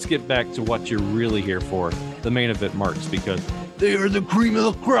 Let's get back to what you're really here for, the Main Event Marks, because they are the cream of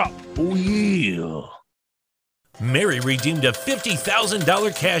the crop. Oh, yeah. Mary redeemed a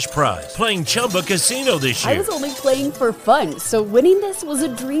 $50,000 cash prize playing Chumba Casino this year. I was only playing for fun, so winning this was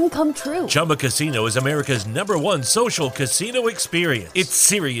a dream come true. Chumba Casino is America's #1 social casino experience. It's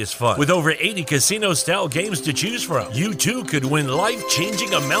serious fun. With over 80 casino-style games to choose from, you too could win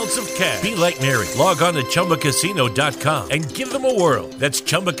life-changing amounts of cash. Be like Mary. Log on to ChumbaCasino.com and give them a whirl. That's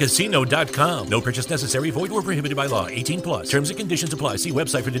ChumbaCasino.com. No purchase necessary. Void or prohibited by law. 18+. Terms and conditions apply. See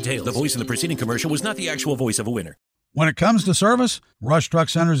website for details. The voice in the preceding commercial was not the actual voice of a winner. When it comes to service, Rush Truck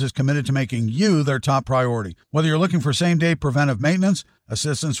Centers is committed to making you their top priority. Whether you're looking for same-day preventive maintenance,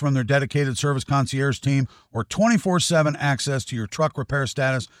 assistance from their dedicated service concierge team, or 24/7 access to your truck repair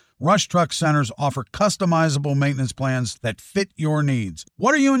status, Rush Truck Centers offer customizable maintenance plans that fit your needs.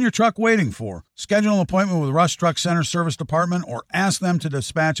 What are you and your truck waiting for? Schedule an appointment with Rush Truck Center Service Department or ask them to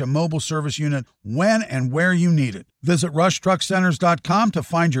dispatch a mobile service unit when and where you need it. Visit RushTruckCenters.com to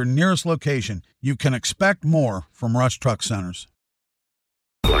find your nearest location. You can expect more from Rush Truck Centers.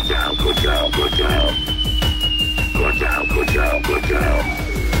 Put down, put down, put down. Put down, put down, put down.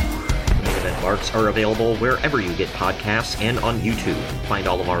 Main Event Marks are available wherever you get podcasts and on YouTube. Find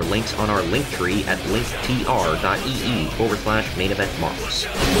all of our links on our link tree at linktr.ee/Main Event Marks.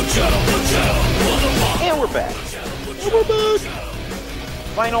 And we're back.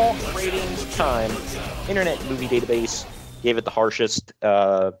 Final ratings time. Internet Movie Database gave it the harshest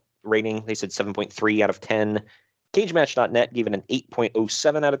rating. They said 7.3 out of 10. CageMatch.net gave it an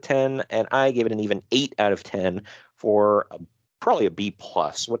 8.07 out of 10, and I gave it an even 8 out of 10 for probably a B+.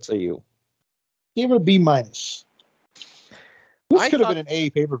 What say you? Gave it a B-. This could have been an A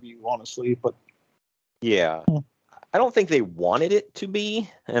pay-per-view, honestly, but yeah. I don't think they wanted it to be,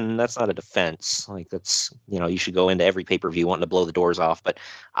 and that's not a defense. Like, that's, you should go into every pay-per-view wanting to blow the doors off, but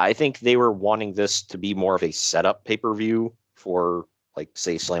I think they were wanting this to be more of a setup pay-per-view for, like,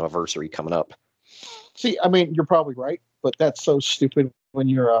 say, Slammiversary coming up. See, I mean, you're probably right, but that's so stupid when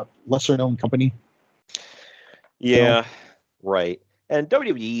you're a lesser-known company. Yeah, right. And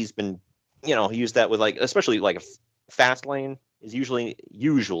WWE's been, used that with, like, especially, like, a Fastlane is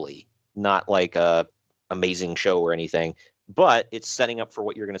usually not, like, a amazing show or anything, but it's setting up for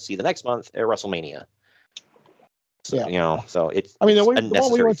what you're going to see the next month at WrestleMania. So, yeah. So it's. I mean, the one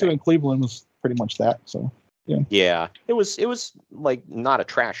we went to in Cleveland was pretty much that. So yeah. Yeah, it was like not a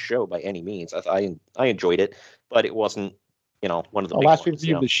trash show by any means. I enjoyed it, but it wasn't one of the big last ones,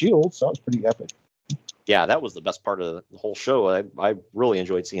 pay-per-view of the Shield, so that was pretty epic. Yeah, that was the best part of the whole show. I really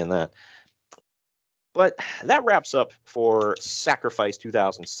enjoyed seeing that. But that wraps up for Sacrifice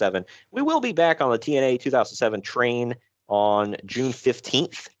 2007. We will be back on the TNA 2007 train on June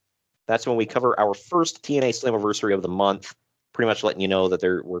 15th. That's when we cover our first TNA Slammiversary of the month. Pretty much letting you know that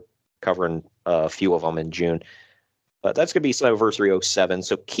we're covering a few of them in June. But that's going to be Slammiversary 07,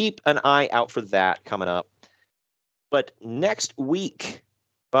 so keep an eye out for that coming up. But next week,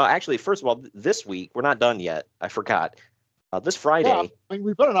 well, actually, first of all, this week, we're not done yet. I forgot. This Friday. Yeah, I mean,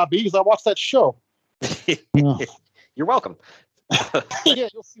 we better not be because I watched that show. You're welcome. Yeah,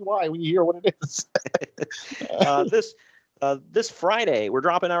 you'll see why when you hear what it is. This Friday, we're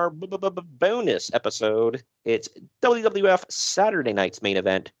dropping our bonus episode. It's WWF Saturday Night's Main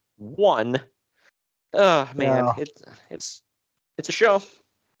Event 1. Oh man, Yeah. it's a show.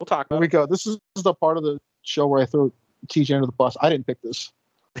 We'll talk about Here we go. This is the part of the show where I throw TJ under the bus. I didn't pick this.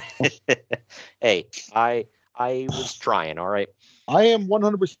 it. Hey, I was trying. All right. I am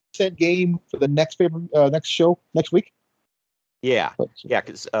 100% game for the next show next week. Yeah,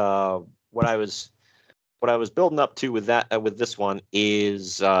 because what I was building up to with that with this one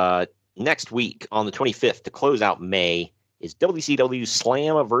is next week on the 25th to close out May is WCW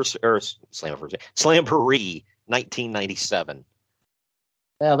Slamboree 1997.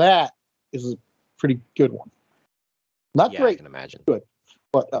 Now that is a pretty good one. Not great, I can imagine. Good,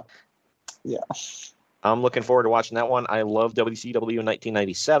 but yeah. I'm looking forward to watching that one. I love WCW in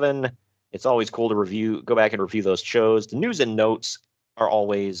 1997. It's always cool to go back and review those shows. The news and notes are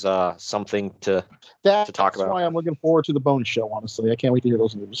always something to talk about. That's why I'm looking forward to the bonus show. Honestly, I can't wait to hear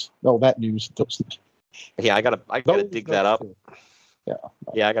those news. No, that news. Yeah, I gotta dig that up.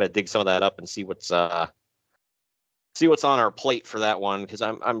 Yeah, I gotta dig some of that up and see what's on our plate for that one, because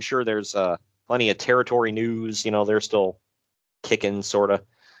I'm sure there's plenty of territory news. They're still kicking, sort of.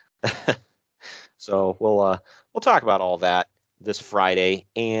 So we'll talk about all that this Friday,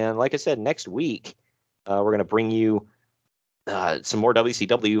 and like I said, next week we're going to bring you some more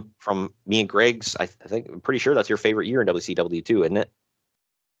WCW from me and Greg's. I'm pretty sure that's your favorite year in WCW too, isn't it?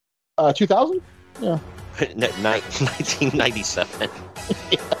 2000? Yeah. 1997.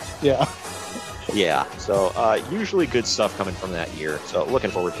 Yeah. Yeah. So usually good stuff coming from that year. So looking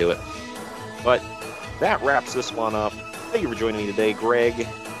forward to it. But that wraps this one up. Thank you for joining me today, Greg.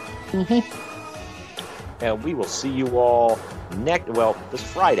 Mm-hmm. And we will see you all this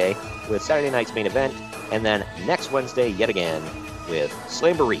Friday with Saturday night's main event, and then next Wednesday yet again with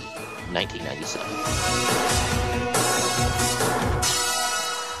Slamboree 1997.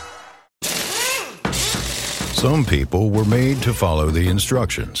 Some people were made to follow the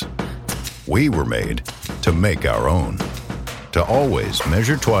instructions. We were made to make our own. To always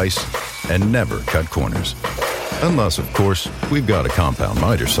measure twice and never cut corners. Unless, of course, we've got a compound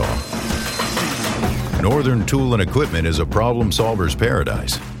miter saw. Northern Tool and Equipment is a problem solver's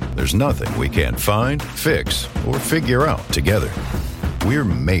paradise. There's nothing we can't find, fix, or figure out together. We're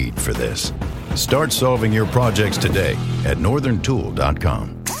made for this. Start solving your projects today at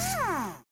northerntool.com.